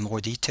specified in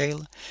more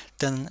detail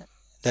than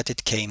that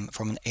it came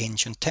from an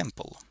ancient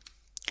temple.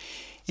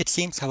 It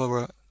seems,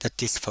 however, that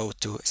this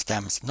photo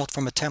stems not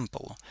from a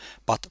temple,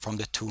 but from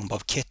the tomb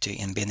of Kheti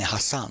in Beni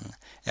Hassan,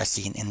 as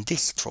seen in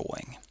this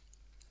drawing.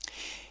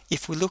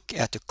 If we look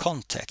at the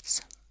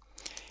context,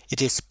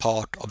 it is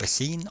part of a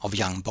scene of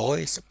young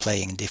boys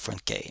playing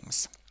different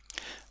games.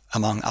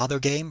 Among other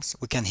games,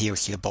 we can here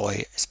see a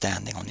boy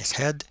standing on his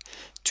head,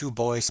 two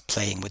boys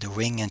playing with a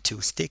ring and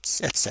two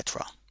sticks,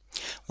 etc.,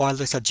 while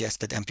the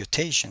suggested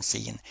amputation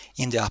scene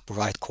in the upper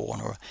right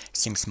corner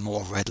seems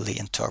more readily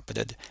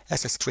interpreted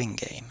as a string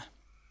game.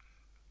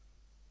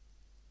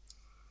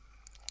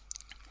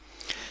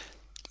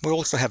 We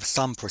also have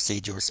some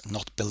procedures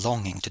not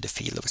belonging to the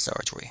field of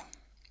surgery.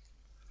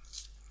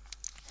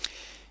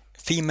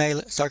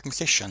 Female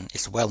circumcision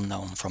is well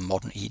known from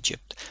modern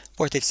Egypt,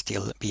 where it is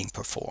still being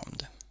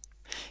performed.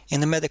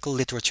 In the medical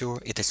literature,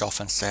 it is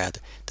often said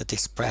that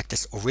this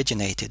practice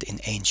originated in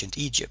ancient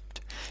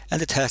Egypt,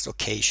 and it has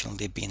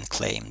occasionally been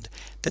claimed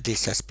that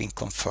this has been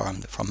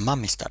confirmed from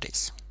mummy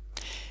studies.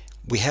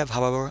 We have,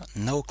 however,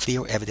 no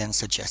clear evidence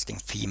suggesting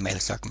female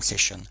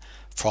circumcision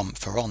from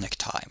Pharaonic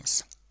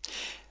times.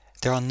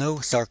 There are no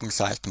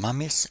circumcised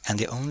mummies, and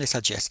the only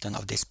suggestion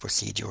of this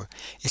procedure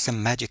is a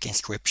magic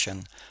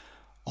inscription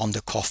on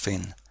the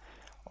coffin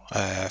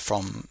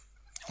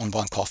on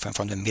one coffin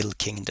from the Middle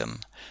Kingdom,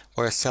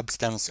 where a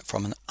substance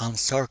from an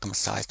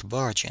uncircumcised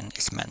virgin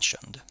is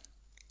mentioned.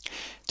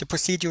 The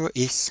procedure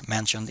is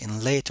mentioned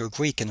in later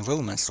Greek and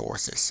Roman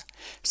sources,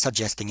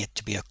 suggesting it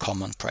to be a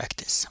common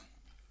practice.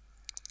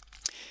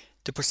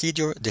 The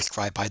procedure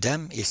described by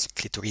them is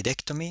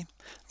clitoridectomy,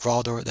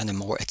 rather than the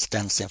more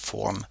extensive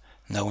form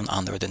known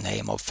under the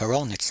name of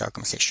Pharaonic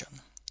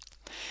circumcision.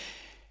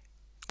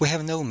 We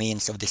have no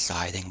means of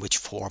deciding which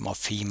form of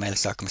female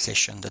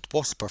circumcision that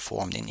was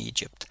performed in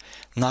Egypt,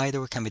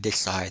 neither can we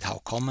decide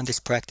how common this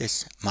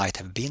practice might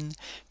have been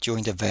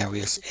during the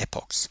various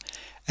epochs,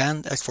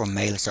 and as for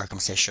male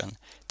circumcision,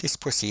 this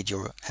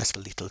procedure has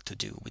little to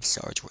do with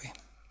surgery.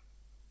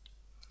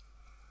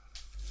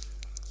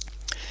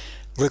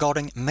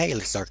 Regarding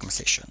male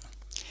circumcision,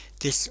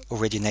 this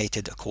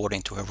originated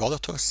according to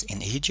Herodotus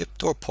in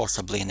Egypt or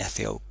possibly in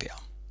Ethiopia.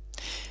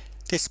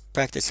 This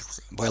practice is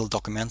well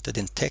documented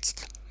in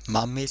text,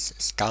 mummies,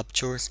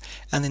 sculptures,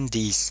 and in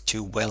these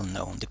two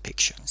well-known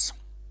depictions.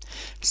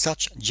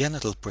 Such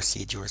genital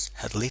procedures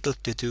had little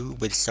to do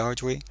with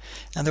surgery,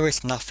 and there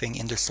is nothing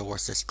in the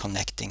sources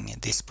connecting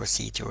this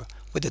procedure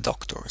with the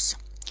doctors.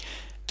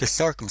 The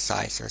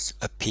circumcisers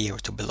appear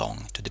to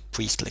belong to the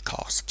priestly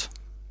caste.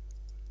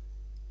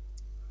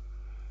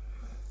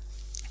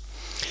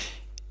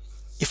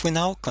 If we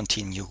now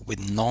continue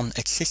with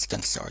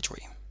non-existent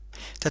surgery,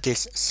 that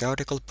is,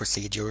 surgical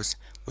procedures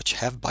which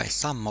have by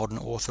some modern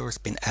authors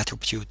been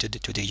attributed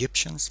to the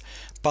Egyptians,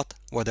 but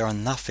where there are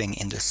nothing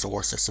in the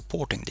sources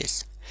supporting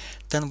this,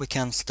 then we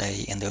can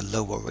stay in the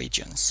lower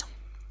regions.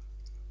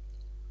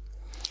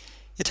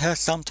 It has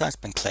sometimes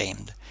been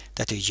claimed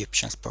that the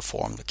Egyptians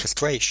performed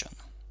castration.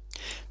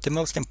 The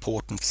most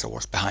important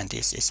source behind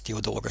this is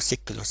Theodorus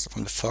Siculus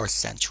from the 1st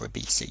century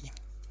BC.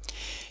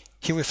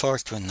 He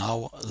refers to a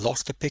now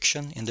lost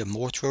depiction in the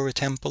mortuary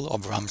temple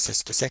of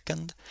Ramses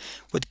II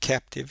with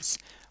captives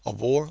of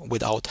war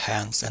without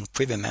hands and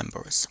privy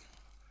members.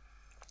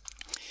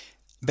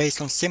 Based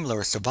on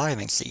similar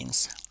surviving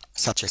scenes,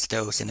 such as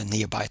those in the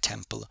nearby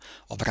temple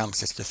of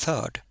Ramses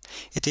III,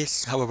 it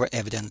is, however,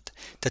 evident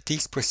that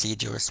these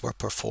procedures were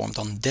performed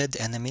on dead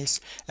enemies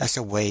as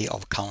a way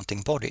of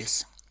counting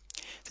bodies.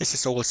 This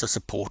is also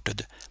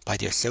supported by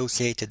the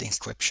associated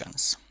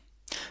inscriptions.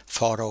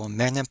 Pharaoh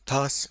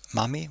Meneptah's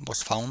mummy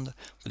was found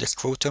with the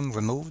scrotum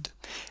removed.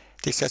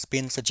 This has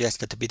been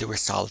suggested to be the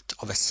result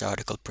of a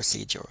surgical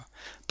procedure,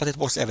 but it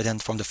was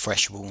evident from the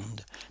fresh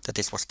wound that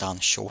this was done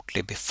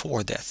shortly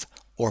before death,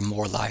 or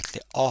more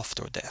likely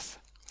after death.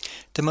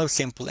 The most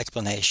simple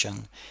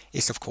explanation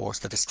is of course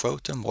that the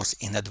scrotum was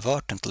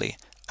inadvertently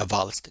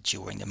avulsed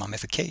during the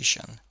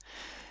mummification,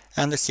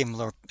 and a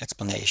similar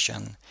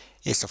explanation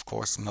is of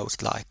course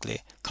most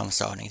likely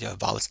concerning the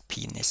avulsed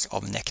penis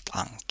of Necht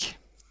Ankh.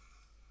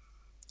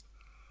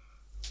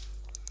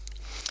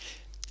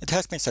 It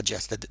has been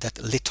suggested that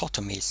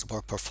lithotomies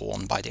were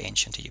performed by the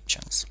ancient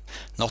Egyptians,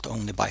 not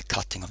only by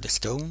cutting of the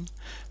stone,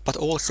 but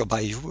also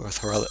by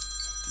urethral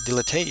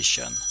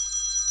dilatation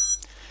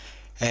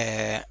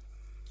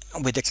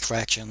with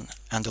extraction,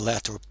 and the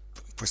latter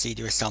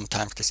procedure is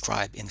sometimes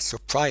described in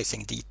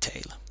surprising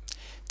detail.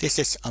 This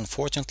is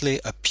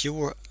unfortunately a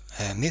pure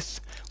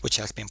myth which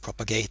has been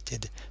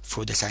propagated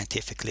through the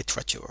scientific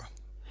literature.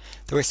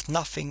 There is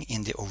nothing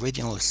in the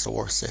original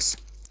sources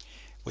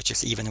which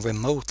is even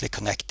remotely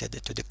connected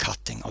to the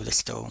cutting of the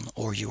stone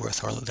or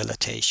urethral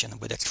dilatation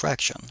with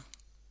extraction.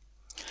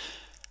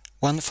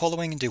 When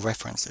following the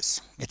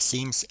references, it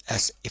seems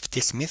as if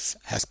this myth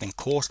has been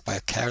caused by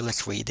a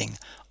careless reading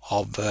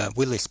of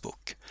Willis'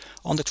 book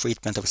on the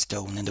treatment of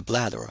stone in the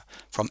bladder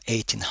from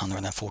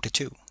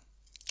 1842.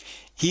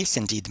 He is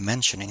indeed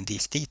mentioning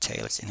these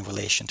details in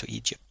relation to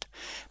Egypt,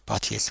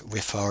 but he is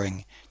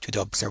referring to the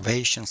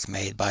observations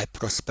made by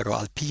Prospero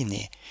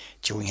Alpini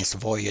during his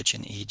voyage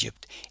in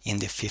Egypt in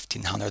the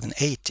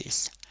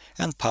 1580s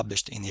and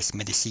published in his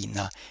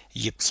Medicina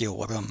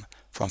Egyptiorum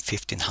from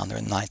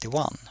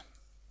 1591.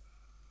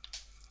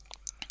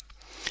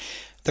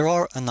 There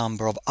are a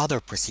number of other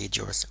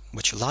procedures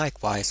which,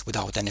 likewise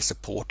without any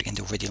support in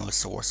the original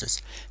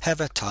sources, have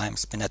at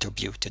times been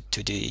attributed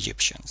to the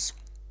Egyptians.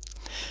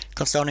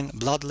 Concerning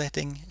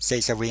bloodletting,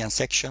 caesarean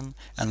section,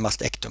 and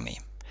mastectomy,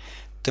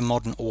 the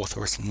modern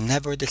authors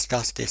never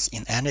discuss this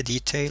in any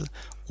detail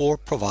or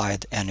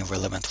provide any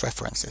relevant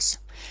references,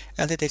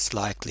 and it is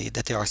likely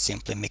that they are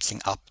simply mixing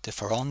up the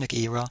Pharaonic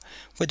era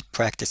with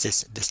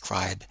practices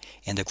described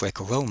in the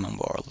Greco-Roman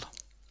world,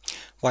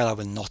 while I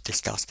will not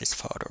discuss this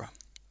further.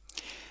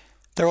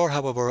 There are,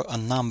 however, a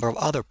number of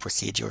other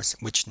procedures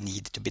which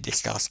need to be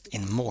discussed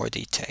in more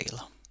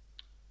detail.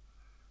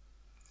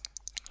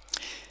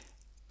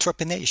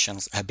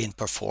 Trepanations have been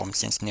performed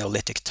since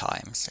Neolithic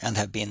times and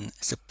have been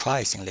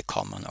surprisingly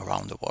common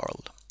around the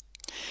world.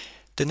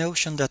 The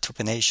notion that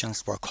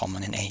trepanations were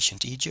common in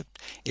ancient Egypt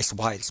is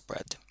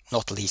widespread,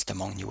 not least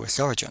among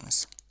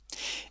neurosurgeons.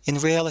 In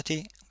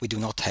reality, we do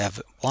not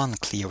have one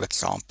clear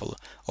example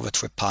of a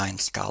trepine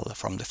skull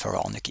from the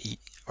Pharaonic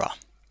era.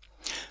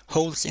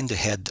 Holes in the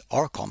head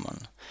are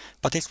common,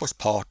 but this was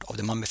part of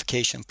the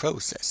mummification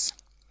process.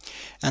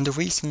 And the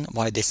reason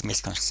why this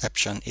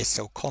misconception is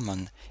so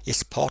common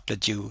is partly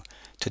due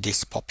to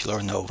this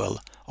popular novel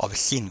of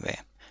Sinwe,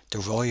 The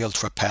Royal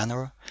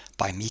Trepanner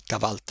by Mika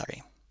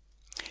Waltari.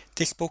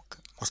 This book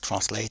was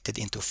translated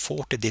into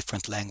 40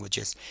 different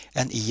languages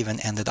and even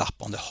ended up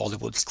on the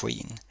Hollywood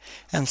screen,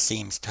 and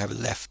seems to have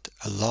left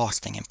a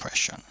lasting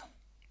impression.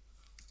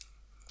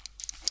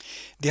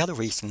 The other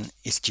reason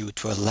is due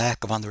to a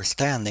lack of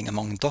understanding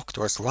among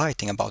doctors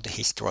writing about the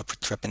history of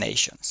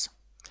trepanations.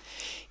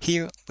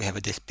 Here we have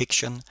a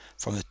depiction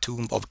from the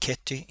tomb of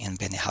Keti in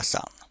Beni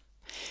Hassan.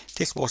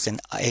 This was in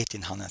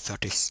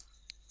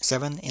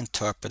 1837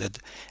 interpreted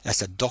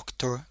as a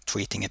doctor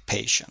treating a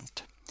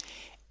patient.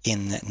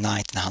 In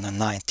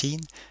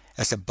 1919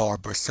 as a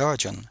barber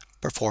surgeon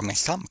performing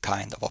some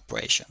kind of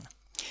operation.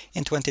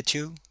 In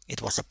 22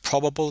 it was a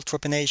probable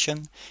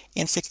trepanation,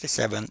 in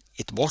 67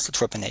 it was a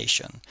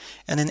trepanation,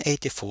 and in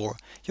 84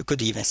 you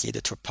could even see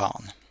the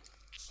trepan.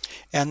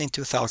 And in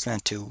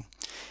 2002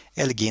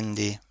 El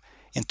Guindi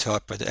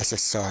interpreted as a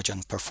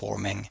surgeon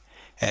performing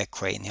a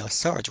cranial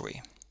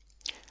surgery.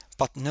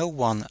 But no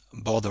one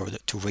bothered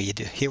to read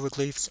the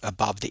hieroglyphs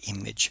above the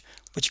image,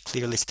 which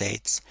clearly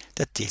states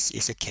that this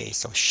is a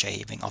case of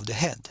shaving of the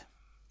head.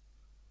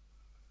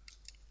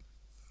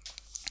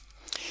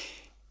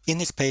 In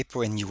his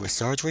paper in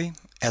neurosurgery,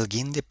 El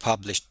Guindi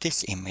published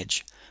this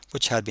image,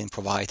 which had been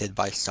provided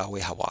by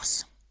Sawi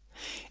Hawass.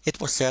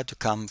 It was said to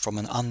come from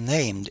an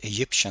unnamed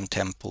Egyptian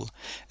temple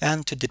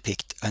and to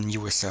depict a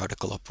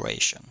neurosurgical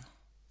operation.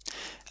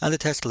 And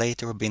it has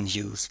later been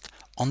used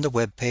on the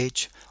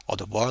webpage of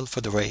the World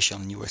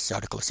Federation of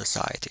Neurosurgical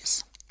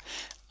Societies.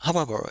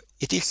 However,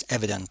 it is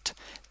evident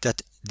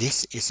that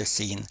this is a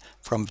scene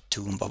from the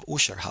tomb of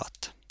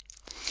Usharhat.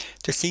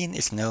 The scene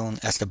is known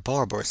as the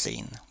barber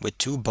scene, with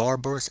two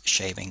barbers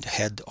shaving the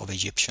head of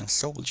Egyptian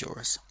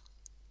soldiers.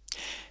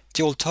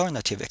 The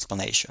alternative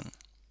explanation,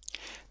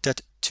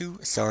 that two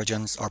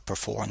surgeons are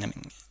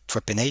performing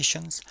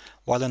trepanations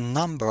while a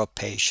number of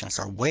patients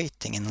are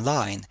waiting in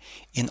line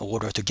in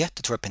order to get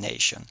the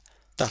trepanation,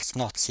 does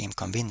not seem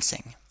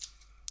convincing.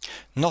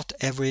 Not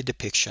every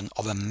depiction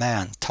of a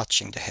man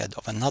touching the head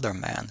of another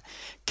man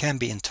can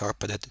be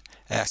interpreted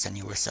as a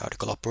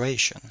neurosurgical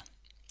operation.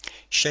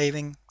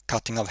 Shaving,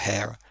 cutting of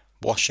hair,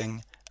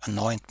 washing,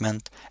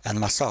 anointment, and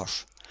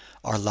massage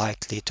are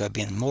likely to have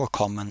been more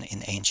common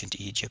in ancient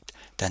Egypt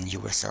than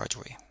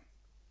neurosurgery.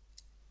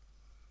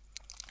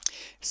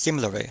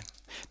 Similarly,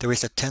 there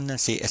is a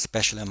tendency,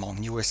 especially among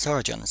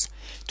neurosurgeons,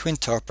 to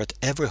interpret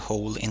every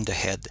hole in the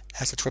head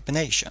as a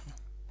trepanation.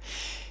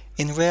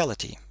 In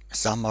reality,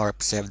 some are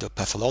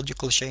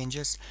pseudo-pathological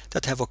changes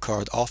that have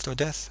occurred after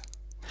death.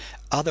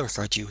 Others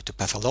are due to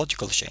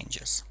pathological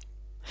changes.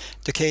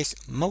 The case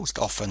most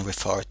often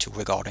referred to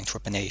regarding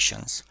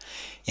trepanations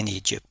in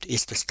Egypt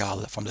is the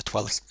skull from the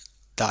 12th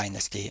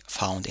dynasty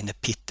found in the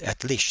pit at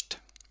Lisht.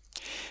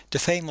 The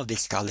fame of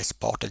this skull is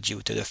partly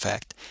due to the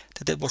fact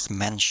that it was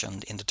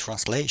mentioned in the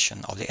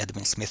translation of the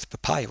Edwin Smith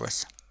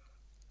papyrus.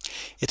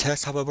 It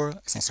has,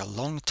 however, since a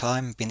long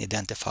time been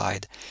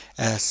identified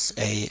as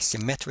a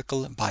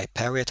symmetrical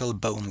biparietal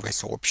bone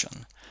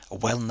resorption, a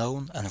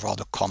well-known and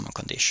rather common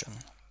condition.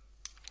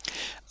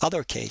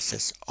 Other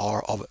cases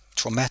are of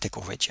traumatic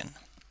origin.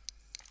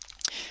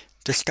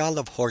 The skull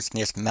of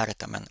Horstnes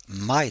Mertamen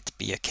might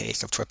be a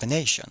case of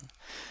trepanation,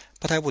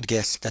 but I would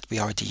guess that we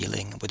are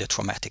dealing with a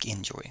traumatic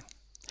injury.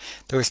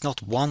 There is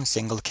not one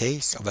single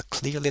case of a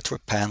clearly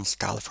trepanned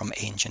skull from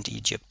ancient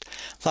Egypt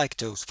like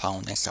those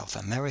found in South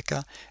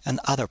America and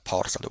other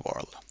parts of the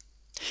world.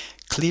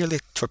 Clearly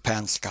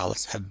trepanned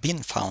skulls have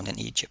been found in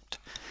Egypt,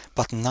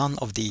 but none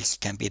of these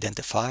can be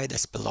identified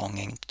as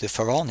belonging to the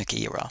Pharaonic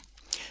era,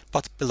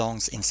 but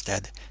belongs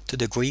instead to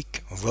the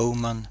Greek,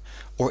 Roman,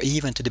 or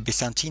even to the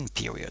Byzantine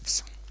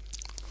periods.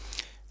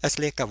 As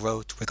Leka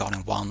wrote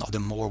regarding one of the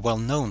more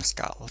well-known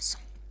skulls,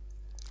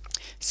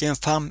 "C'est une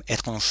femme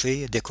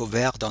étranger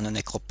découverte dans une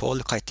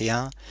nécropole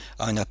chrétienne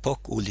à une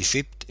époque où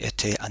l'Égypte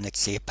était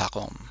annexée par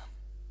Rome."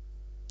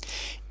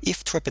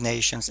 If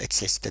trepanations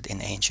existed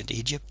in ancient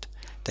Egypt,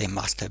 they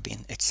must have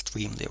been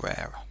extremely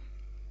rare.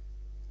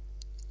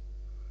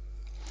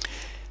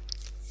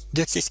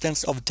 The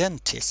existence of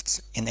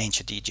dentists in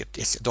ancient Egypt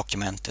is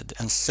documented,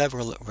 and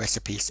several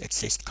recipes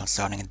exist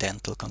concerning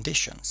dental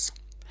conditions.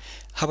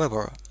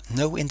 However,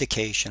 no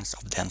indications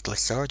of dental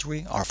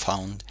surgery are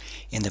found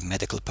in the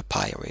medical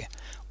papyri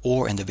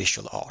or in the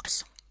visual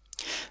arts.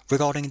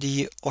 Regarding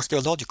the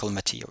osteological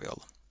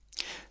material,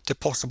 the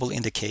possible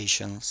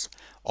indications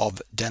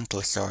of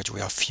dental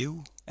surgery are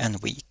few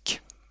and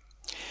weak.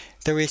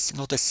 There is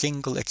not a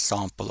single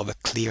example of a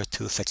clear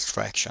tooth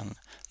extraction,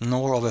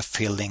 nor of a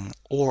filling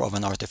or of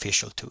an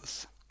artificial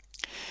tooth.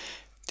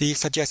 The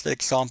suggested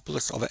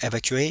examples of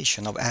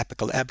evacuation of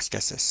apical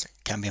abscesses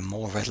can be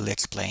more readily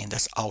explained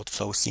as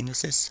outflow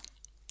sinuses.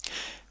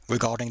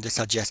 Regarding the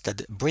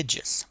suggested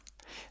bridges,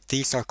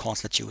 these are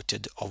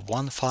constituted of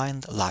one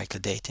find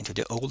likely dating to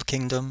the Old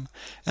Kingdom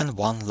and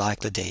one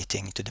likely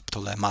dating to the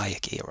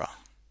Ptolemaic era.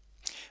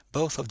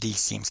 Both of these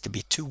seems to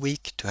be too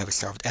weak to have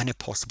served any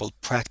possible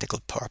practical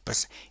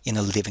purpose in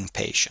a living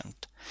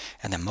patient,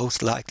 and the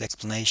most likely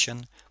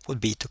explanation would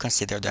be to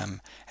consider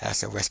them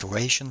as a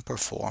restoration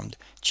performed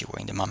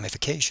during the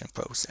mummification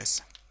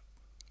process.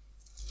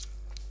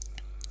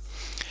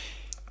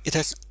 It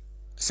has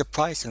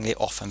surprisingly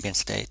often been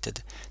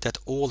stated that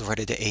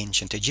already the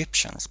ancient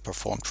Egyptians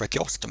performed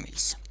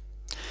tracheostomies.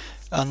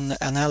 An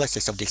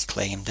analysis of this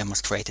claim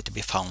demonstrated to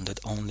be founded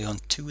only on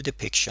two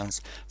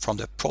depictions from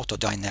the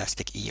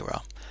proto-dynastic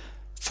era,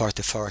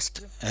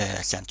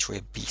 31st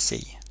century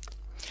BC.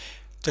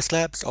 The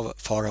slabs of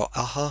Pharaoh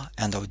Aha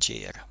and of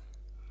Jer.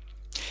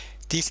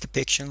 These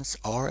depictions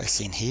are, as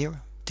seen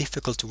here,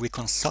 difficult to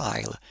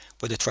reconcile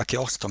with the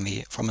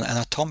tracheostomy from an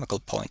anatomical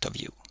point of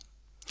view.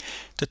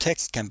 The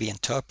text can be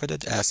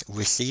interpreted as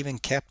receiving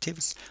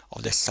captives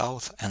of the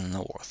south and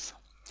north.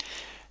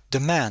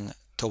 The man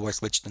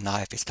towards which the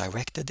knife is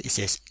directed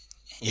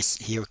is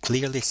here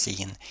clearly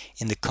seen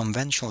in the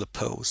conventional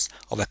pose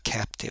of a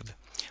captive,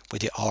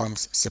 with the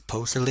arms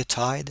supposedly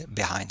tied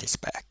behind his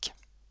back.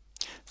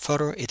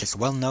 Further, it is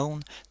well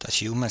known that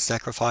human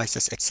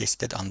sacrifices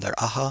existed under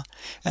Aha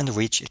and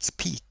reached its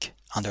peak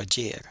under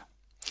Jer,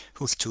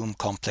 whose tomb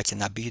complex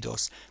in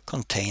Abydos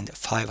contained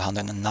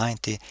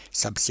 590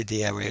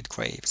 subsidiary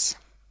graves.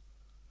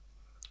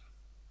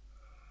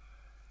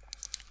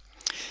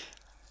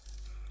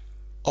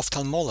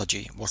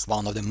 Ophthalmology was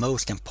one of the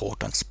most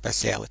important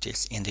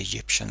specialties in the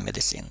Egyptian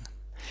medicine,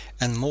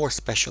 and more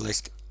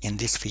specialists in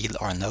this field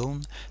are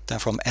known than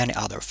from any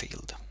other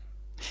field.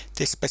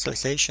 This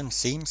specialization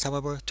seems,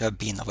 however, to have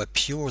been of a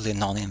purely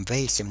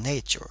non-invasive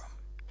nature.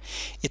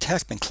 It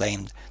has been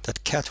claimed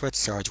that cataract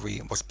surgery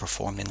was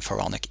performed in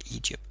Pharaonic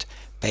Egypt,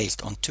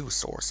 based on two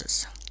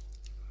sources.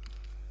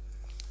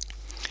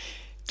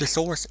 The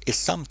source is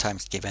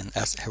sometimes given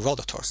as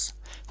Herodotus,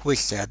 who is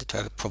said to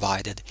have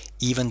provided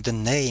even the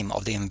name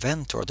of the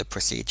inventor of the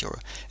procedure,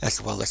 as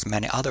well as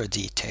many other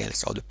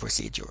details of the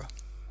procedure.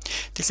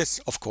 This is,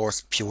 of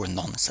course, pure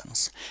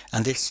nonsense,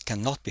 and this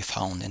cannot be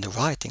found in the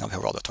writing of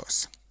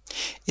Herodotus.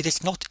 It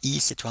is not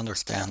easy to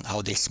understand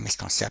how this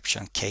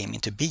misconception came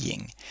into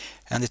being,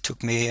 and it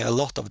took me a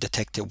lot of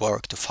detective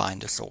work to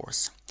find the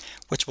source,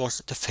 which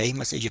was the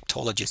famous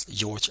Egyptologist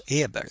George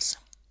Ebers.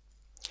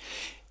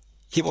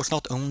 He was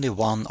not only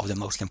one of the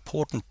most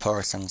important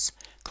persons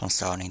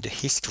concerning the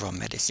history of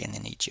medicine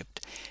in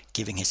Egypt,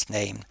 giving his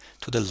name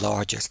to the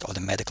largest of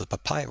the medical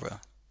papyri,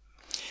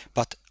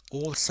 but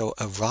also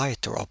a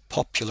writer of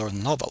popular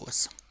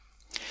novels.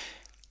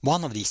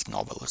 One of these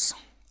novels,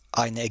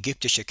 Eine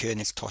ägyptische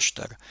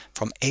Königstochter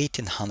from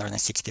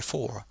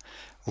 1864,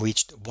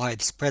 reached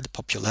widespread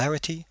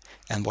popularity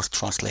and was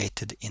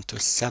translated into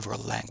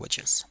several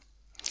languages.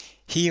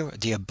 Here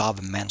the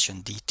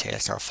above-mentioned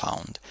details are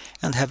found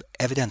and have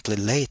evidently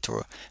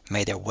later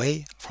made their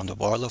way from the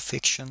world of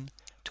fiction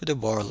to the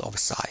world of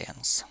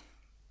science.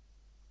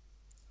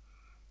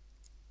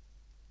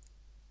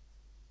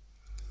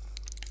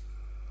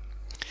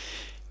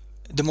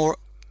 The more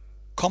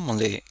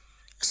commonly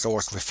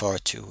source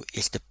referred to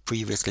is the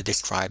previously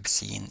described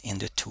scene in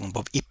the tomb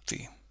of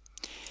Ipvi.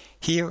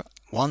 Here,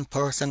 one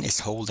person is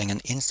holding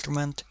an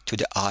instrument to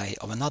the eye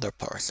of another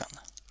person.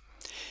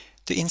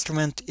 The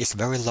instrument is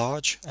very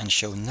large and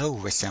shows no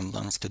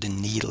resemblance to the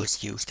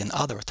needles used in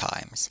other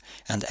times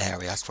and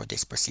areas for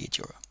this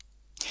procedure.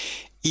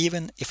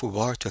 Even if we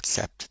were to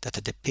accept that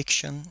the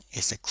depiction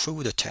is a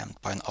crude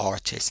attempt by an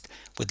artist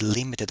with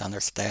limited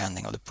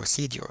understanding of the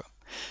procedure,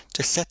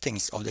 the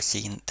settings of the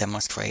scene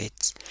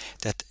demonstrates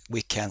that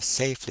we can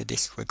safely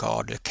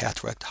disregard the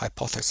cataract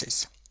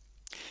hypothesis.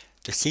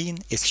 The scene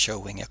is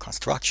showing a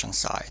construction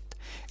site,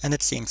 and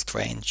it seems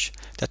strange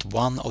that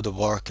one of the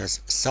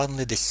workers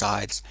suddenly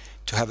decides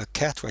to have a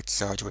cataract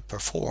surgery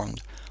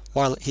performed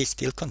while he is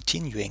still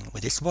continuing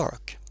with his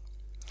work.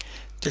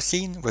 The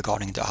scene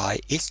regarding the eye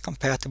is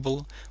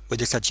compatible with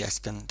the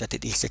suggestion that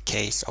it is a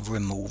case of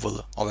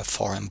removal of a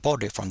foreign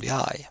body from the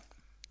eye.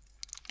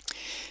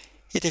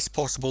 It is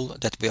possible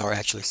that we are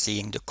actually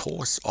seeing the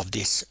cause of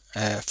this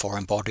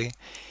foreign body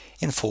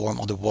in form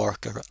of the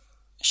worker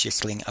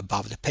chiseling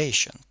above the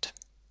patient.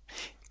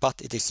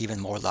 But it is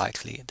even more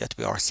likely that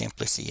we are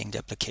simply seeing the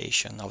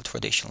application of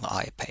traditional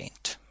eye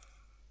paint.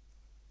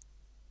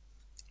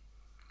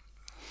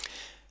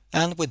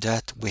 And with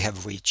that we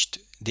have reached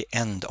the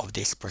end of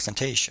this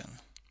presentation.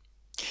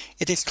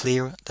 It is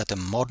clear that the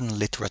modern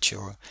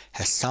literature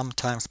has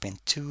sometimes been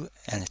too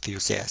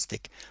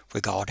enthusiastic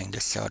regarding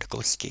the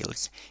surgical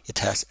skills it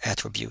has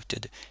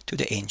attributed to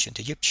the ancient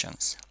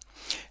Egyptians,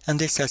 and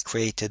this has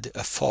created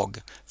a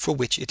fog for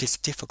which it is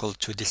difficult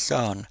to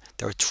discern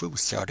their true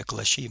surgical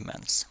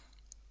achievements.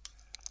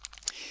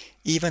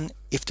 Even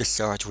if the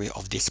surgery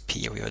of this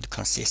period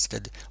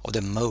consisted of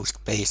the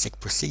most basic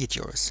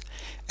procedures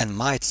and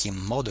might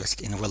seem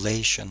modest in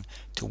relation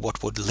to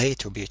what would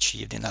later be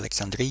achieved in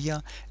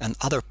Alexandria and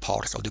other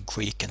parts of the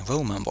Greek and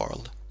Roman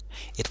world,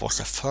 it was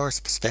a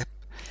first step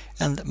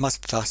and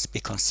must thus be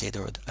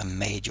considered a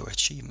major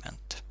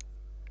achievement.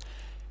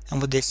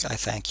 And with this I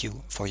thank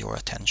you for your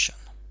attention.